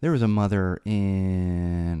there was a mother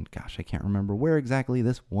in, I can't remember where exactly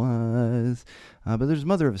this was. But there's a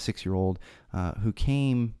mother of a 6-year-old who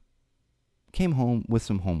came home with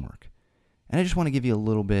some homework. And I just want to give you a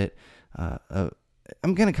little bit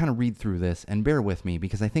I'm going to kind of read through this and bear with me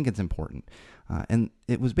because I think it's important. And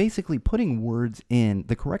it was basically putting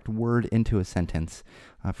the correct word into a sentence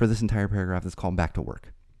for this entire paragraph that's called back to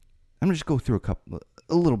work. I'm going to just go through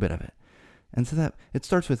a little bit of it. And so that it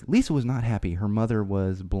starts with, Lisa was not happy. Her mother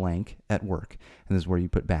was blank at work. And this is where you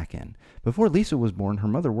put back in. Before Lisa was born, her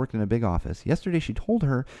mother worked in a big office. Yesterday, she told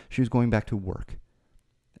her she was going back to work.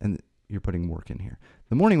 And you're putting work in here.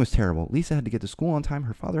 The morning was terrible. Lisa had to get to school on time.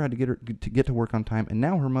 Her father had to get to work on time. And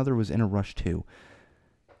now her mother was in a rush too.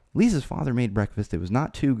 Lisa's father made breakfast. It was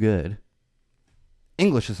not too good.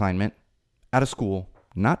 English assignment out of school.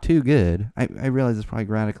 Not too good. I realize it's probably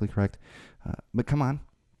grammatically correct. But come on.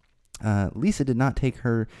 Lisa did not like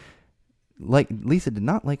her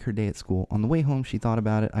day at school. On the way home, she thought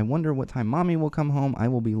about it. I wonder what time mommy will come home. I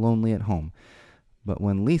will be lonely at home. But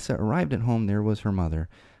when Lisa arrived at home, there was her mother.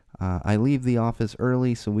 I leave the office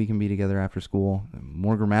early so we can be together after school.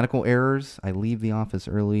 More grammatical errors. I leave the office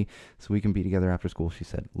early so we can be together after school, she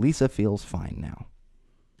said. Lisa feels fine now.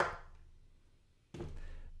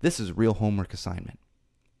 This is a real homework assignment.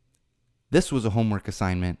 This was a homework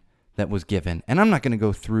assignment that was given. And I'm not going to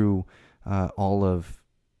go through all of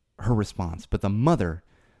her response, but the mother,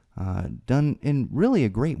 done in really a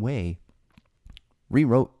great way,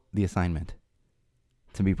 rewrote the assignment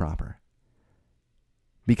to be proper.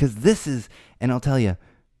 Because this is, and I'll tell you,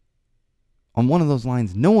 on one of those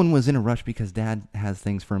lines, no one was in a rush because dad has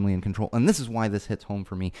things firmly in control. And this is why this hits home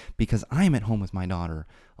for me, because I'm at home with my daughter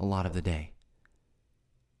a lot of the day.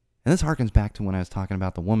 And this harkens back to when I was talking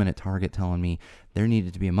about the woman at Target telling me there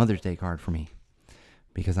needed to be a Mother's Day card for me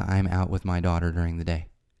because I'm out with my daughter during the day.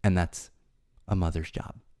 And that's a mother's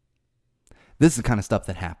job. This is the kind of stuff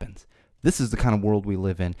that happens. This is the kind of world we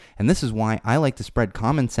live in. And this is why I like to spread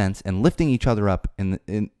common sense and lifting each other up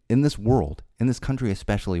in this world, in this country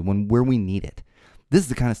especially, where we need it. This is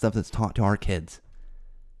the kind of stuff that's taught to our kids.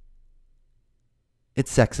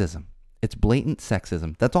 It's sexism. It's blatant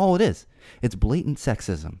sexism. That's all it is. It's blatant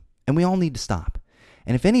sexism. And we all need to stop.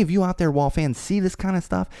 And if any of you out there, Wall fans, see this kind of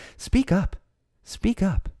stuff, speak up. Speak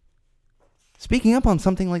up. Speaking up on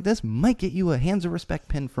something like this might get you a Hands of Respect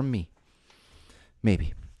pin from me.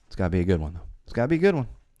 Maybe. It's got to be a good one, though. It's got to be a good one.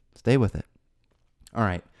 Stay with it. All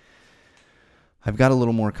right. I've got a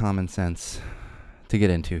little more common sense to get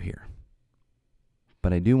into here.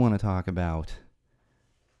 But I do want to talk about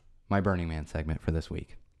my Burning Man segment for this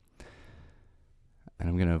week. And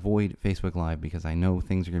I'm going to avoid Facebook Live because I know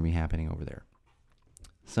things are going to be happening over there.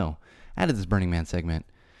 So, I added this Burning Man segment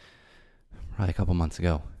probably a couple months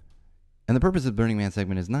ago. And the purpose of the Burning Man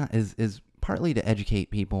segment is partly to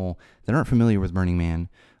educate people that aren't familiar with Burning Man,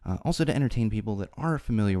 also to entertain people that are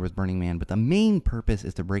familiar with Burning Man, but the main purpose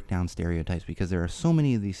is to break down stereotypes because there are so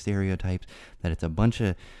many of these stereotypes that it's a bunch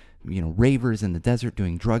of, ravers in the desert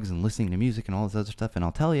doing drugs and listening to music and all this other stuff. And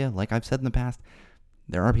I'll tell you, like I've said in the past,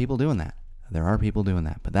 there are people doing that. There are people doing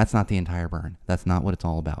that, but that's not the entire burn. That's not what it's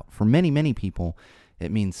all about. For many, many people,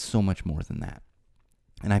 it means so much more than that.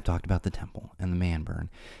 And I've talked about the temple and the man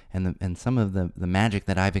burn and some of the magic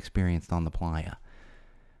that I've experienced on the playa.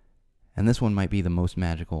 And this one might be the most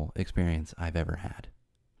magical experience I've ever had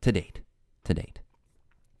to date. So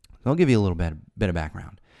I'll give you a little bit of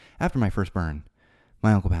background. After my first burn,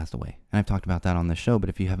 my uncle passed away. And I've talked about that on this show, but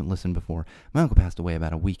if you haven't listened before, my uncle passed away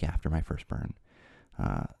about a week after my first burn.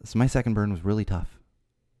 So my second burn was really tough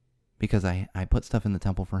because I put stuff in the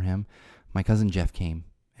temple for him. My cousin Jeff came.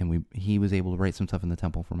 And he was able to write some stuff in the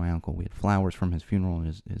temple for my uncle. We had flowers from his funeral and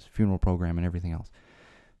his funeral program and everything else.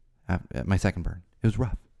 At my second burn, it was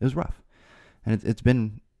rough.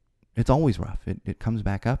 And it's always rough. It comes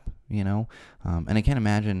back up, and I can't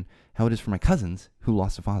imagine how it is for my cousins who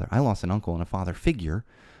lost a father. I lost an uncle and a father figure,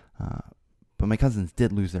 but my cousins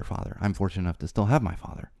did lose their father. I'm fortunate enough to still have my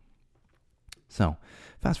father. So,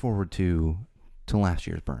 fast forward to last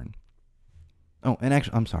year's burn. Oh, and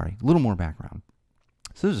actually, I'm sorry, a little more background.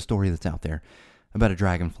 So there's a story that's out there about a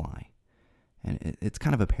dragonfly, and it's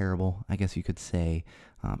kind of a parable, I guess you could say,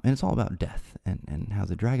 and it's all about death and how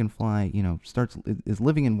the dragonfly, is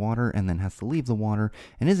living in water and then has to leave the water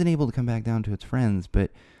and isn't able to come back down to its friends.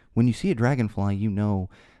 But when you see a dragonfly, you know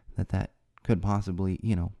that could possibly,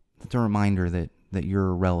 it's a reminder that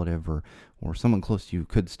your relative or someone close to you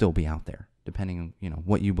could still be out there, depending on,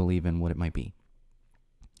 what you believe in, what it might be.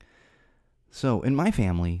 So in my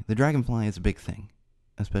family, the dragonfly is a big thing,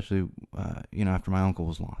 especially, after my uncle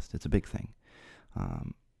was lost. It's a big thing.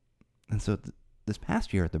 And so this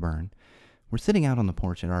past year at the burn, we're sitting out on the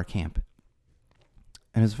porch at our camp.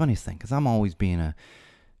 And it's the funniest thing, because I'm always being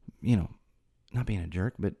not being a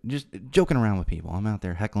jerk, but just joking around with people. I'm out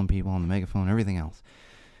there heckling people on the megaphone, everything else.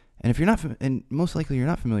 And if you're not, and most likely you're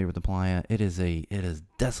not familiar with the playa, it is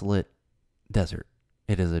desolate desert.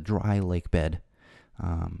 It is a dry lake bed.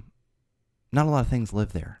 Not a lot of things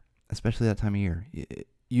live there, especially that time of year.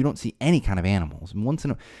 You don't see any kind of animals. Once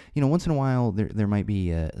in a while, there might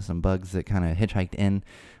be some bugs that kind of hitchhiked in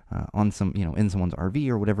on some, in someone's RV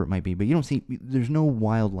or whatever it might be. But you don't see. There's no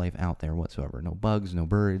wildlife out there whatsoever. No bugs, no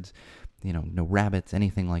birds, no rabbits,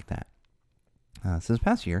 anything like that. So this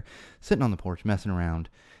past year, sitting on the porch, messing around,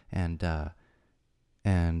 and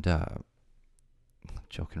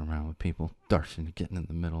joking around with people, Darshan getting in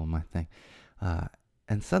the middle of my thing,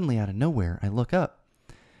 and suddenly out of nowhere, I look up.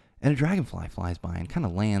 And a dragonfly flies by and kind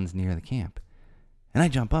of lands near the camp. And I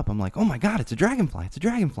jump up. I'm like, oh my God, it's a dragonfly. It's a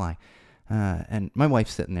dragonfly. And my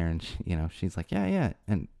wife's sitting there and, she's like, yeah.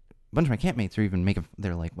 And a bunch of my campmates are even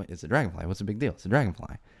they're like, what, it's a dragonfly. What's the big deal? It's a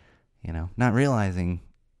dragonfly. Not realizing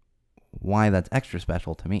why that's extra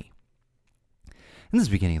special to me. And this is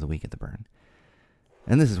the beginning of the week at the burn.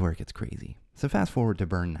 And this is where it gets crazy. So fast forward to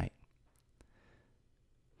burn night.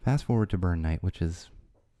 Which is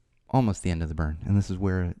almost the end of the burn, and this is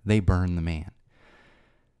where they burn the man.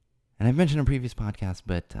 And I've mentioned in previous podcasts,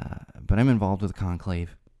 but I'm involved with the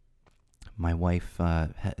conclave. My wife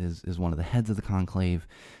is one of the heads of the conclave,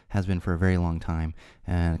 has been for a very long time.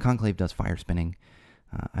 And the conclave does fire spinning.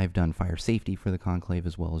 I've done fire safety for the conclave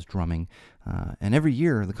as well as drumming. And every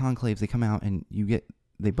year, the conclaves, they come out and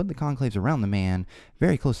they put the conclaves around the man,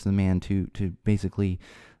 very close to the man, to basically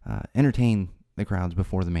entertain the crowds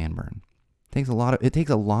before the man burn. It takes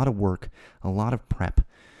a lot of work, a lot of prep.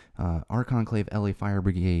 Our conclave LA Fire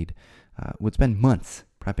Brigade would spend months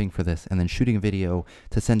prepping for this and then shooting a video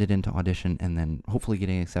to send it into audition and then hopefully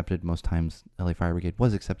getting accepted. Most times LA Fire Brigade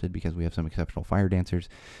was accepted because we have some exceptional fire dancers.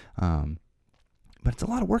 But it's a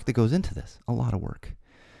lot of work that goes into this, a lot of work.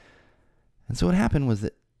 And so what happened was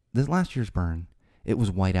that this last year's burn, it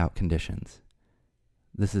was whiteout conditions.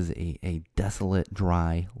 This is a desolate,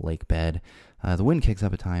 dry lake bed. The wind kicks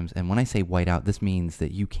up at times, and when I say whiteout, this means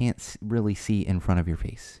that you can't really see in front of your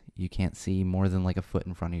face. You can't see more than like a foot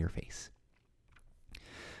in front of your face.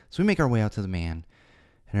 So we make our way out to the man,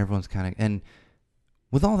 and everyone's and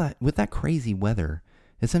with that crazy weather,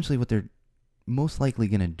 essentially what they're most likely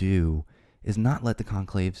going to do is not let the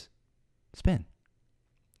conclaves spin.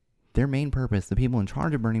 Their main purpose, the people in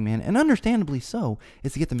charge of Burning Man, and understandably so,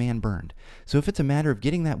 is to get the man burned. So if it's a matter of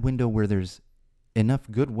getting that window where there's enough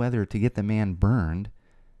good weather to get the man burned,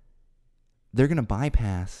 they're going to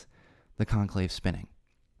bypass the conclave spinning.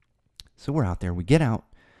 So we're out there. We get out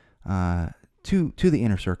to the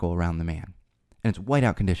inner circle around the man. And it's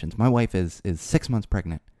whiteout conditions. My wife is 6 months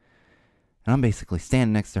pregnant. And I'm basically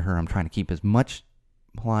standing next to her. I'm trying to keep as much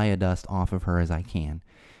playa dust off of her as I can.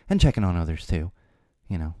 And checking on others too.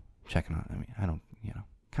 Checking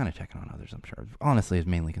on others, I'm sure. Honestly, I was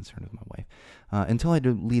mainly concerned with my wife. Until I had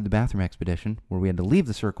to lead the bathroom expedition, where we had to leave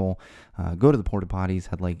the circle, go to the porta potties,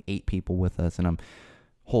 had like 8 people with us, and I'm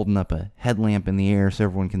holding up a headlamp in the air so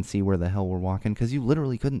everyone can see where the hell we're walking, because you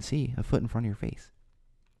literally couldn't see a foot in front of your face.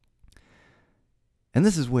 And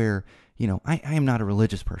this is where, I am not a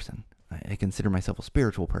religious person. I consider myself a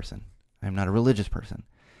spiritual person. I'm not a religious person.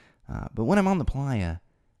 But when I'm on the playa,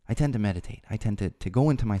 I tend to meditate. I tend to go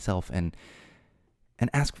into myself and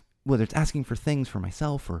ask, whether it's asking for things for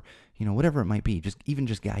myself or, whatever it might be,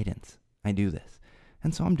 just guidance. I do this.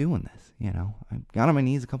 And so I'm doing this, I got on my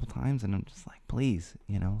knees a couple times and I'm just like, please,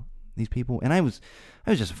 these people. And I was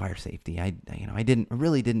just a fire safety. I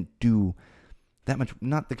really didn't do that much,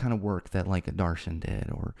 not the kind of work that like a Darshan did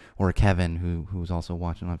or a Kevin who was also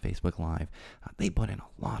watching on Facebook Live. They put in a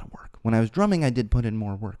lot of work. When I was drumming, I did put in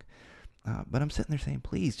more work. But I'm sitting there saying,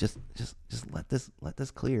 please, just let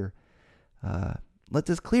this clear. Let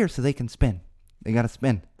this clear so they can spin. They got to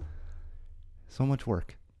spin. So much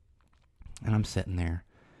work. And I'm sitting there.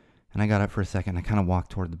 And I got up for a second. I kind of walked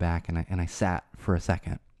toward the back and I sat for a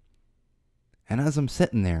second. And as I'm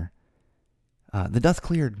sitting there, the dust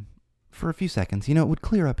cleared for a few seconds. It would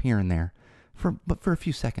clear up here and there. But for a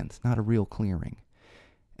few seconds, not a real clearing.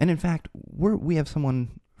 And in fact, we have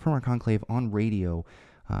someone from our conclave on radio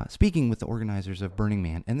speaking with the organizers of Burning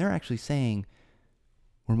Man, and they're actually saying,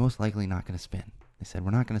 we're most likely not going to spin. They said,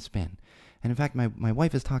 we're not going to spin. And in fact, my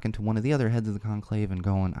wife is talking to one of the other heads of the conclave and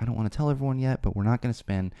going, I don't want to tell everyone yet, but we're not going to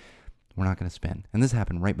spin. We're not going to spin. And this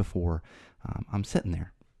happened right before I'm sitting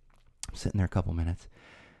there. I'm sitting there a couple minutes,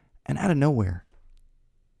 and out of nowhere,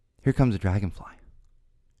 here comes a dragonfly.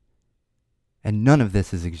 And none of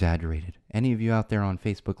this is exaggerated. Any of you out there on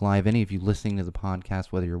Facebook Live, any of you listening to the podcast,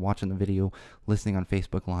 whether you're watching the video, listening on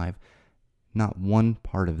Facebook Live, not one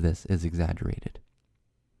part of this is exaggerated.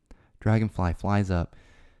 Dragonfly flies up,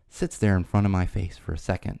 sits there in front of my face for a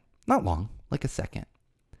second. Not long, like a second.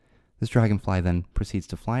 This dragonfly then proceeds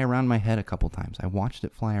to fly around my head a couple times. I watched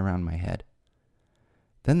it fly around my head.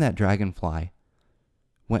 Then that dragonfly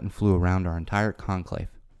went and flew around our entire conclave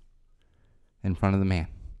in front of the man.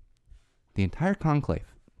 The entire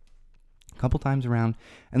conclave. A couple times around,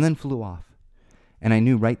 and then flew off. And I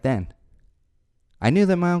knew right then, I knew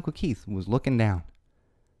that my Uncle Keith was looking down.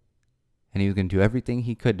 And he was going to do everything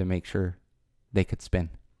he could to make sure they could spin.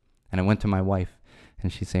 And I went to my wife,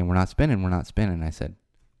 and she's saying, we're not spinning. And I said,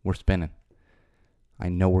 we're spinning. I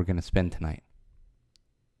know we're going to spin tonight.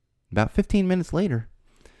 About 15 minutes later,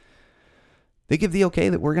 they give the okay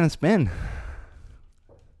that we're going to spin.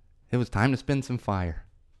 It was time to spin some fire.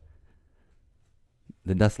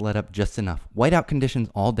 The dust let up just enough. Whiteout conditions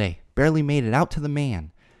all day. Barely made it out to the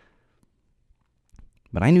man.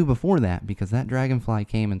 But I knew before that, because that dragonfly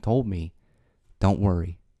came and told me, don't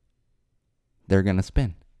worry. They're going to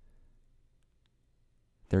spin.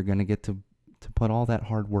 They're going to get to put all that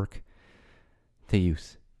hard work to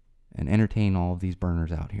use and entertain all of these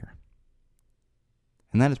burners out here.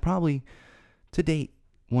 And that is probably, to date,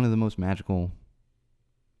 one of the most magical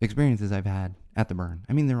experiences I've had at the burn.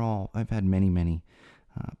 I mean, I've had many.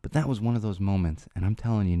 But that was one of those moments, and I'm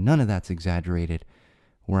telling you, none of that's exaggerated,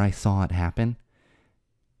 where I saw it happen,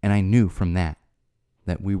 and I knew from that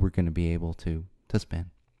we were going to be able to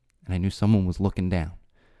spin. And I knew someone was looking down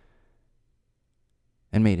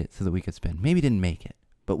and made it so that we could spin. Maybe didn't make it,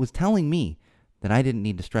 but was telling me that I didn't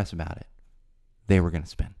need to stress about it. They were going to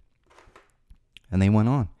spin. And they went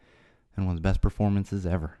on, and one of the best performances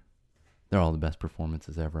ever. They're all the best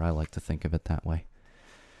performances ever. I like to think of it that way.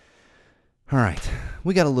 All right,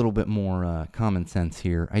 we got a little bit more common sense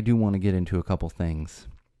here. I do want to get into a couple things,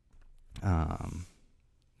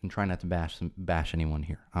 and try not to bash anyone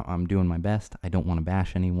here. I'm doing my best. I don't want to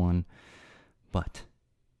bash anyone, but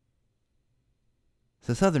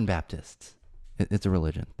so Southern Baptists, it's a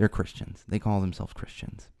religion. They're Christians. They call themselves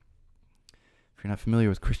Christians. If you're not familiar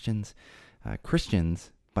with Christians,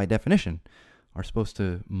 Christians, by definition, are supposed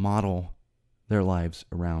to model their lives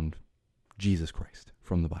around Jesus Christ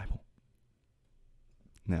from the Bible.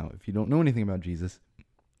 Now, if you don't know anything about Jesus,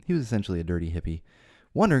 he was essentially a dirty hippie,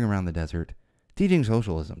 wandering around the desert, teaching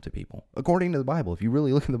socialism to people, according to the Bible. If you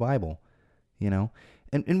really look at the Bible, and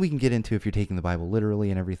we can get into if you're taking the Bible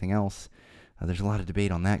literally and everything else. There's a lot of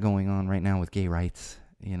debate on that going on right now with gay rights,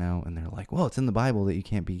 and they're like, well, it's in the Bible that you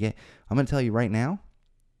can't be gay. I'm going to tell you right now,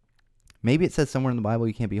 maybe it says somewhere in the Bible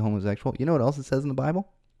you can't be homosexual. You know what else it says in the Bible?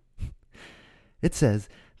 It says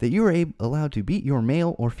that you are allowed to beat your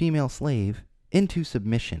male or female slave into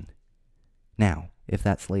submission. Now, if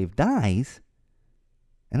that slave dies,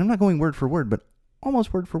 and I'm not going word for word, but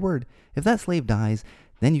almost word for word, if that slave dies,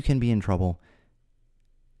 then you can be in trouble,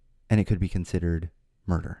 and it could be considered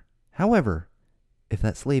murder. However, if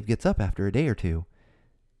that slave gets up after a day or two,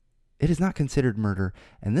 it is not considered murder,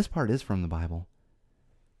 and this part is from the Bible,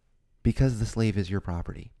 because the slave is your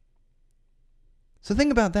property. So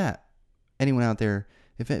think about that. Anyone out there,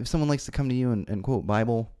 if someone likes to come to you and quote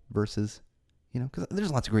Bible verses, because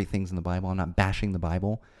there's lots of great things in the Bible. I'm not bashing the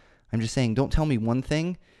Bible. I'm just saying, don't tell me one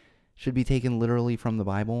thing should be taken literally from the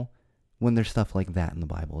Bible when there's stuff like that in the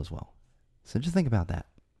Bible as well. So just think about that.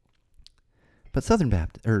 But Southern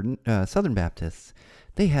Baptists,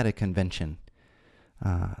 they had a convention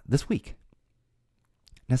this week.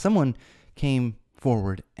 Now, someone came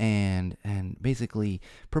forward and basically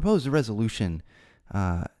proposed a resolution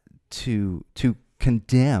to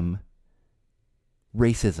condemn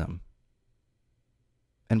racism.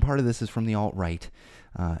 And part of this is from the alt-right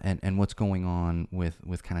and what's going on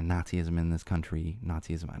with kind of Nazism in this country.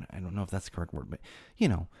 Nazism, I don't know if that's the correct word, but,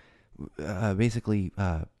 basically,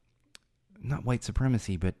 not white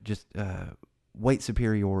supremacy, but just white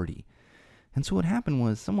superiority. And so what happened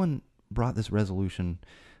was someone brought this resolution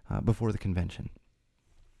before the convention.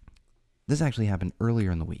 This actually happened earlier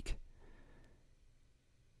in the week.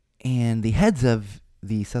 And the heads of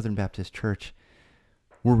the Southern Baptist Church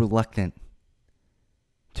were reluctant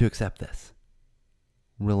to accept this.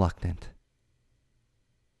 Reluctant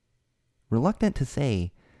to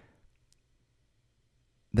say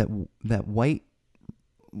that not white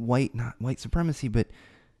supremacy, but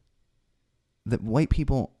that white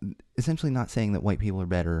people, essentially not saying that white people are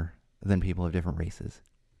better than people of different races.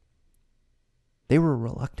 They were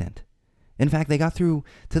reluctant. In fact, they got through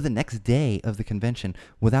to the next day of the convention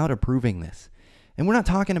without approving this. And we're not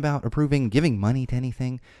talking about approving giving money to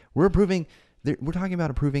anything. We're talking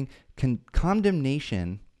about approving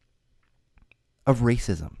condemnation of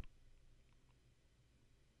racism.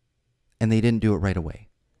 And they didn't do it right away.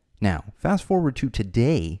 Now, fast forward to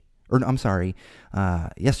today,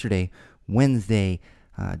 yesterday, Wednesday,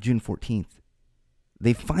 June 14th,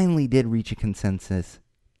 they finally did reach a consensus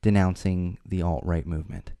denouncing the alt-right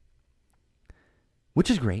movement, which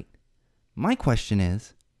is great. My question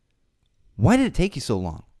is, why did it take you so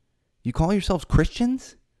long? You call yourselves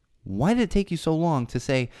Christians? Why did it take you so long to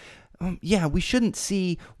say, we shouldn't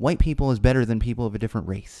see white people as better than people of a different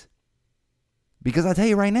race? Because I'll tell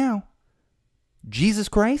you right now, Jesus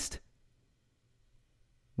Christ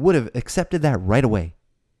would have accepted that right away.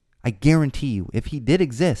 I guarantee you, if he did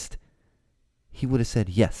exist, he would have said,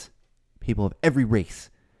 yes, people of every race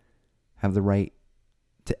have the right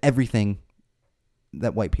to everything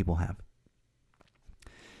that white people have.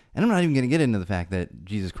 And I'm not even going to get into the fact that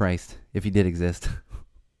Jesus Christ, if he did exist,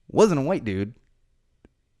 wasn't a white dude.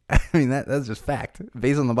 I mean, that's just fact.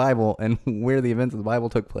 Based on the Bible and where the events of the Bible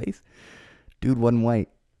took place, dude wasn't white.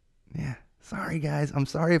 Yeah, sorry guys. I'm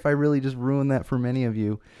sorry if I really just ruined that for many of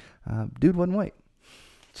you. Dude wasn't white.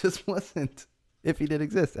 Just wasn't, if he did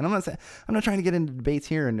exist. And I'm not trying to get into debates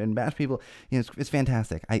here and bash people. It's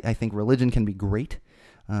fantastic. I think religion can be great,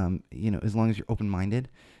 as long as you're open-minded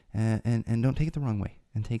and don't take it the wrong way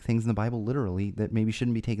and take things in the Bible literally that maybe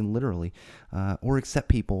shouldn't be taken literally, or accept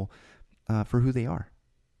people for who they are.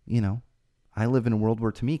 I live in a world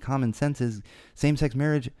where, to me, common sense is same-sex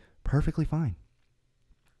marriage perfectly fine.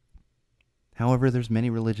 However, there's many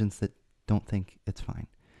religions that don't think it's fine.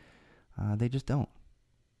 They just don't.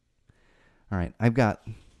 All right, I've got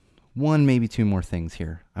one, maybe two more things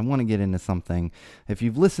here. I want to get into something. If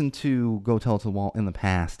you've listened to Go Tell It to the Wall in the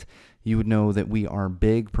past, you would know that we are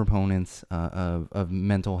big proponents of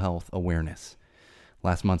mental health awareness.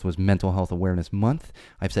 Last month was Mental Health Awareness Month.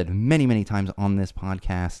 I've said many, many times on this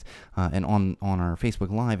podcast and on our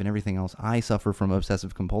Facebook Live and everything else, I suffer from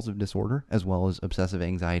obsessive compulsive disorder as well as obsessive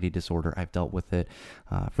anxiety disorder. I've dealt with it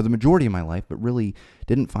for the majority of my life, but really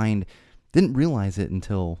didn't realize it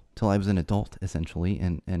until I was an adult, essentially,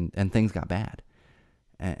 and things got bad.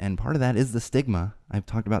 And part of that is the stigma. I've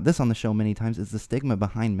talked about this on the show many times, is the stigma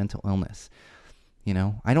behind mental illness.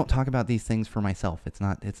 I don't talk about these things for myself. It's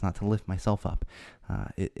not to lift myself up.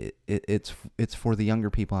 It's for the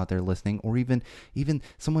younger people out there listening, or even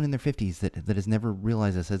someone in their 50s that has never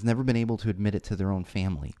realized this, has never been able to admit it to their own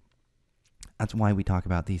family. That's why we talk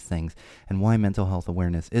about these things, and why mental health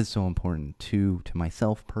awareness is so important to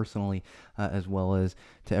myself personally, as well as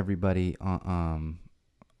to everybody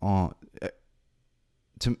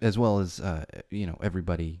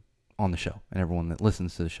everybody on the show, and everyone that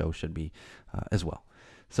listens to the show should be as well.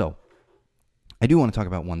 So I do want to talk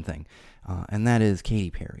about one thing, and that is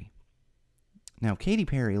Katy Perry. Now, Katy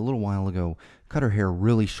Perry, a little while ago, cut her hair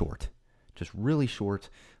really short, just really short,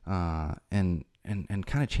 and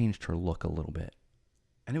kind of changed her look a little bit.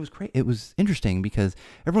 And it was great. It was interesting because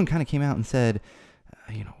everyone kind of came out and said,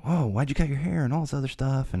 oh, why'd you cut your hair and all this other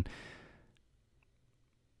stuff? And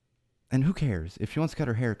who cares? If she wants to cut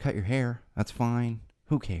her hair, cut your hair. That's fine.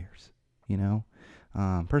 Who cares?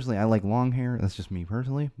 Personally, I like long hair. That's just me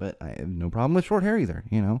personally, but I have no problem with short hair either,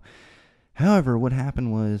 However, what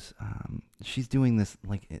happened was she's doing this,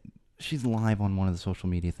 she's live on one of the social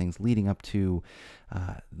media things leading up to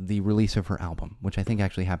the release of her album, which I think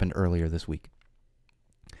actually happened earlier this week.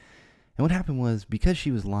 And what happened was, because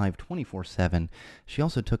she was live 24/7, she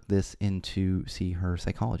also took this in to see her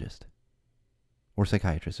psychologist or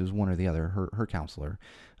psychiatrist. It was one or the other, her counselor.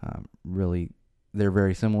 Really, they're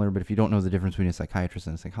very similar, but if you don't know the difference between a psychiatrist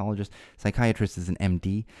and a psychiatrist is an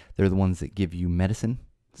MD. They're the ones that give you medicine.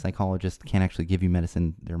 Psychologists can't actually give you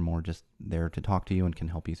medicine. They're more just there to talk to you and can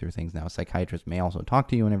help you through things. Now, a psychiatrist may also talk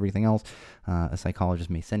to you and everything else. A psychologist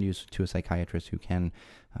may send you to a psychiatrist who can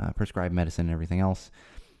prescribe medicine and everything else.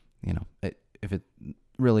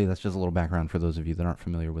 That's just a little background for those of you that aren't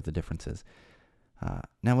familiar with the differences.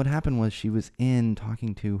 Now, what happened was she was in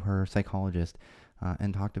talking to her psychologist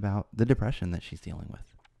and talked about the depression that she's dealing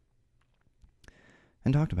with.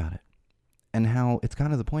 And talked about it. And how it's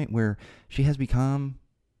gotten to the point where she has become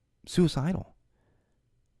suicidal.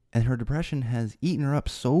 And her depression has eaten her up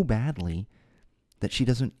so badly that she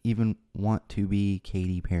doesn't even want to be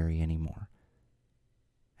Katy Perry anymore.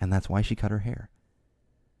 And that's why she cut her hair.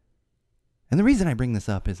 And the reason I bring this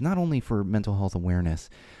up is not only for mental health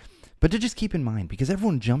awareness, but to just keep in mind, because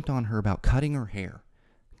everyone jumped on her about cutting her hair.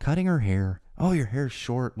 Cutting her hair. Oh, your hair's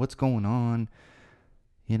short. What's going on?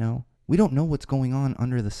 We don't know what's going on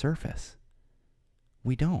under the surface.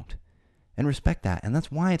 We don't. And respect that. And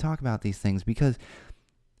that's why I talk about these things, because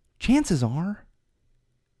chances are,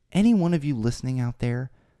 any one of you listening out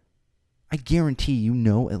there, I guarantee you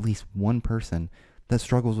know at least one person that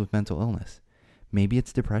struggles with mental illness. Maybe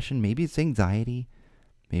it's depression, maybe it's anxiety,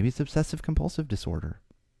 maybe it's obsessive compulsive disorder.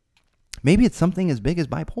 Maybe it's something as big as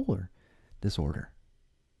bipolar disorder.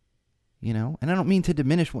 And I don't mean to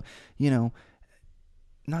diminish,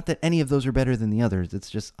 not that any of those are better than the others. It's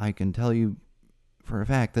just I can tell you for a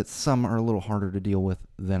fact that some are a little harder to deal with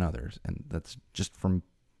than others. And that's just from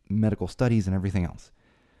medical studies and everything else.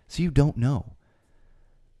 So you don't know.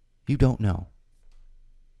 You don't know.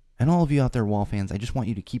 And all of you out there, Wall fans, I just want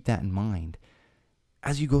you to keep that in mind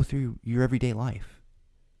as you go through your everyday life.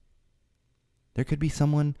 There could be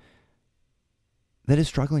someone that is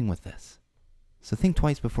struggling with this. So think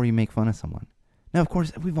twice before you make fun of someone. Now, of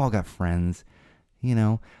course, we've all got friends.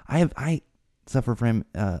 I suffer from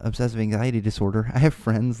obsessive anxiety disorder. I have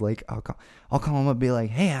friends, like, I'll call them up and be like,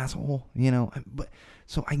 hey, asshole, But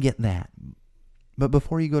so I get that. But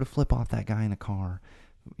before you go to flip off that guy in a car,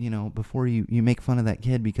 before you make fun of that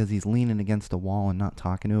kid because he's leaning against a wall and not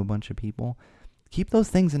talking to a bunch of people, keep those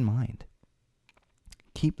things in mind.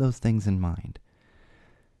 Keep those things in mind.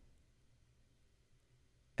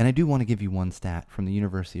 And I do want to give you one stat from the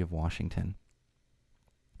University of Washington.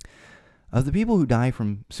 Of the people who die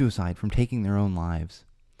from suicide, from taking their own lives,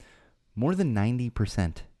 more than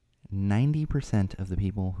 90% of the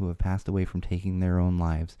people who have passed away from taking their own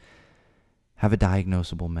lives have a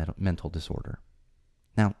diagnosable mental disorder.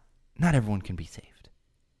 Now, not everyone can be saved.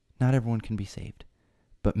 Not everyone can be saved.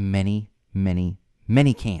 But many, many,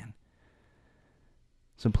 many can.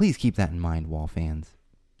 So please keep that in mind, Wall fans.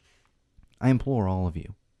 I implore all of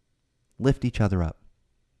you, lift each other up.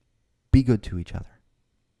 Be good to each other.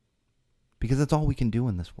 Because that's all we can do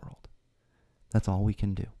in this world. That's all we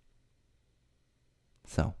can do.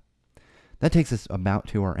 So, that takes us about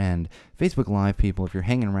to our end. Facebook Live people, if you're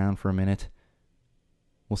hanging around for a minute,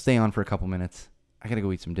 we'll stay on for a couple minutes. I gotta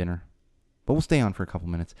go eat some dinner. But we'll stay on for a couple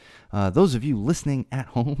minutes. Those of you listening at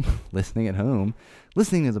home, listening to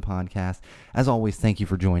the podcast, as always, thank you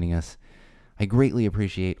for joining us. I greatly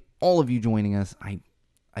appreciate all of you joining us. I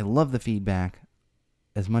love the feedback.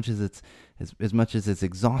 As much as it's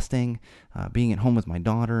exhausting, being at home with my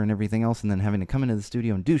daughter and everything else, and then having to come into the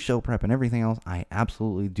studio and do show prep and everything else, I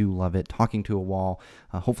absolutely do love it. Talking to a wall,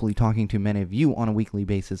 hopefully talking to many of you on a weekly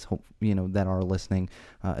basis, that are listening,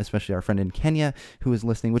 especially our friend in Kenya who is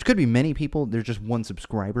listening, which could be many people. There's just one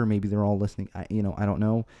subscriber. Maybe they're all listening. I don't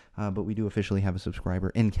know, but we do officially have a subscriber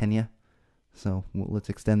in Kenya, so let's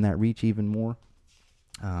extend that reach even more.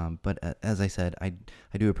 But as I said, I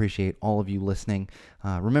do appreciate all of you listening.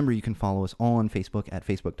 Remember, you can follow us on Facebook at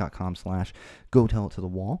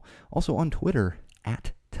facebook.com/GoTellItToTheWall. Also on Twitter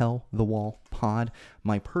at TellTheWallPod.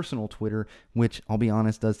 My personal Twitter, which I'll be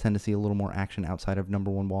honest, does tend to see a little more action outside of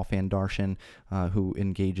number one Wall fan Darshan, who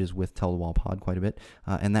engages with Tell the Wall Pod quite a bit.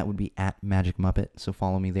 And that would be at Magic Muppet. So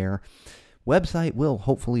follow me there. Website will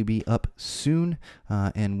hopefully be up soon,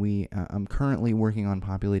 and I'm currently working on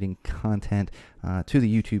populating content to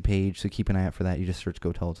the YouTube page, so keep an eye out for that. You just search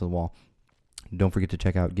Go Tell It to the Wall. Don't forget to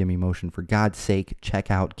check out Give Me Motion. For God's sake, check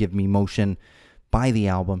out Give Me Motion. Buy the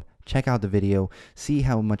album. Check out the video. See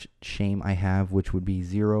how much shame I have, which would be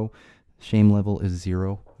 0. Shame level is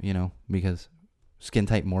 0, because skin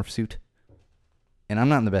tight morph suit. And I'm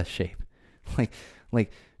not in the best shape.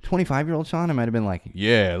 Like 25-year-old Sean, I might have been like,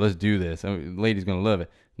 yeah, let's do this. Lady's going to love it.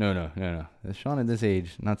 No. Sean at this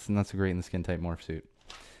age, not so great in the skin-tight morph suit.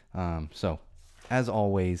 So, as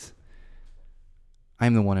always,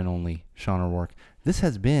 I'm the one and only Sean O'Rourke. This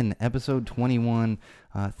has been episode 21.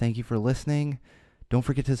 Thank you for listening. Don't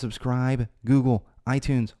forget to subscribe. Google,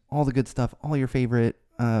 iTunes, all the good stuff, all your favorite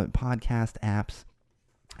podcast apps.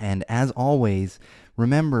 And as always,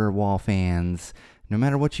 remember, Wall fans, no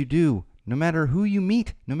matter what you do, no matter who you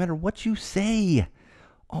meet, no matter what you say,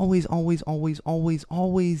 always, always, always, always,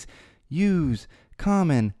 always use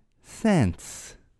common sense.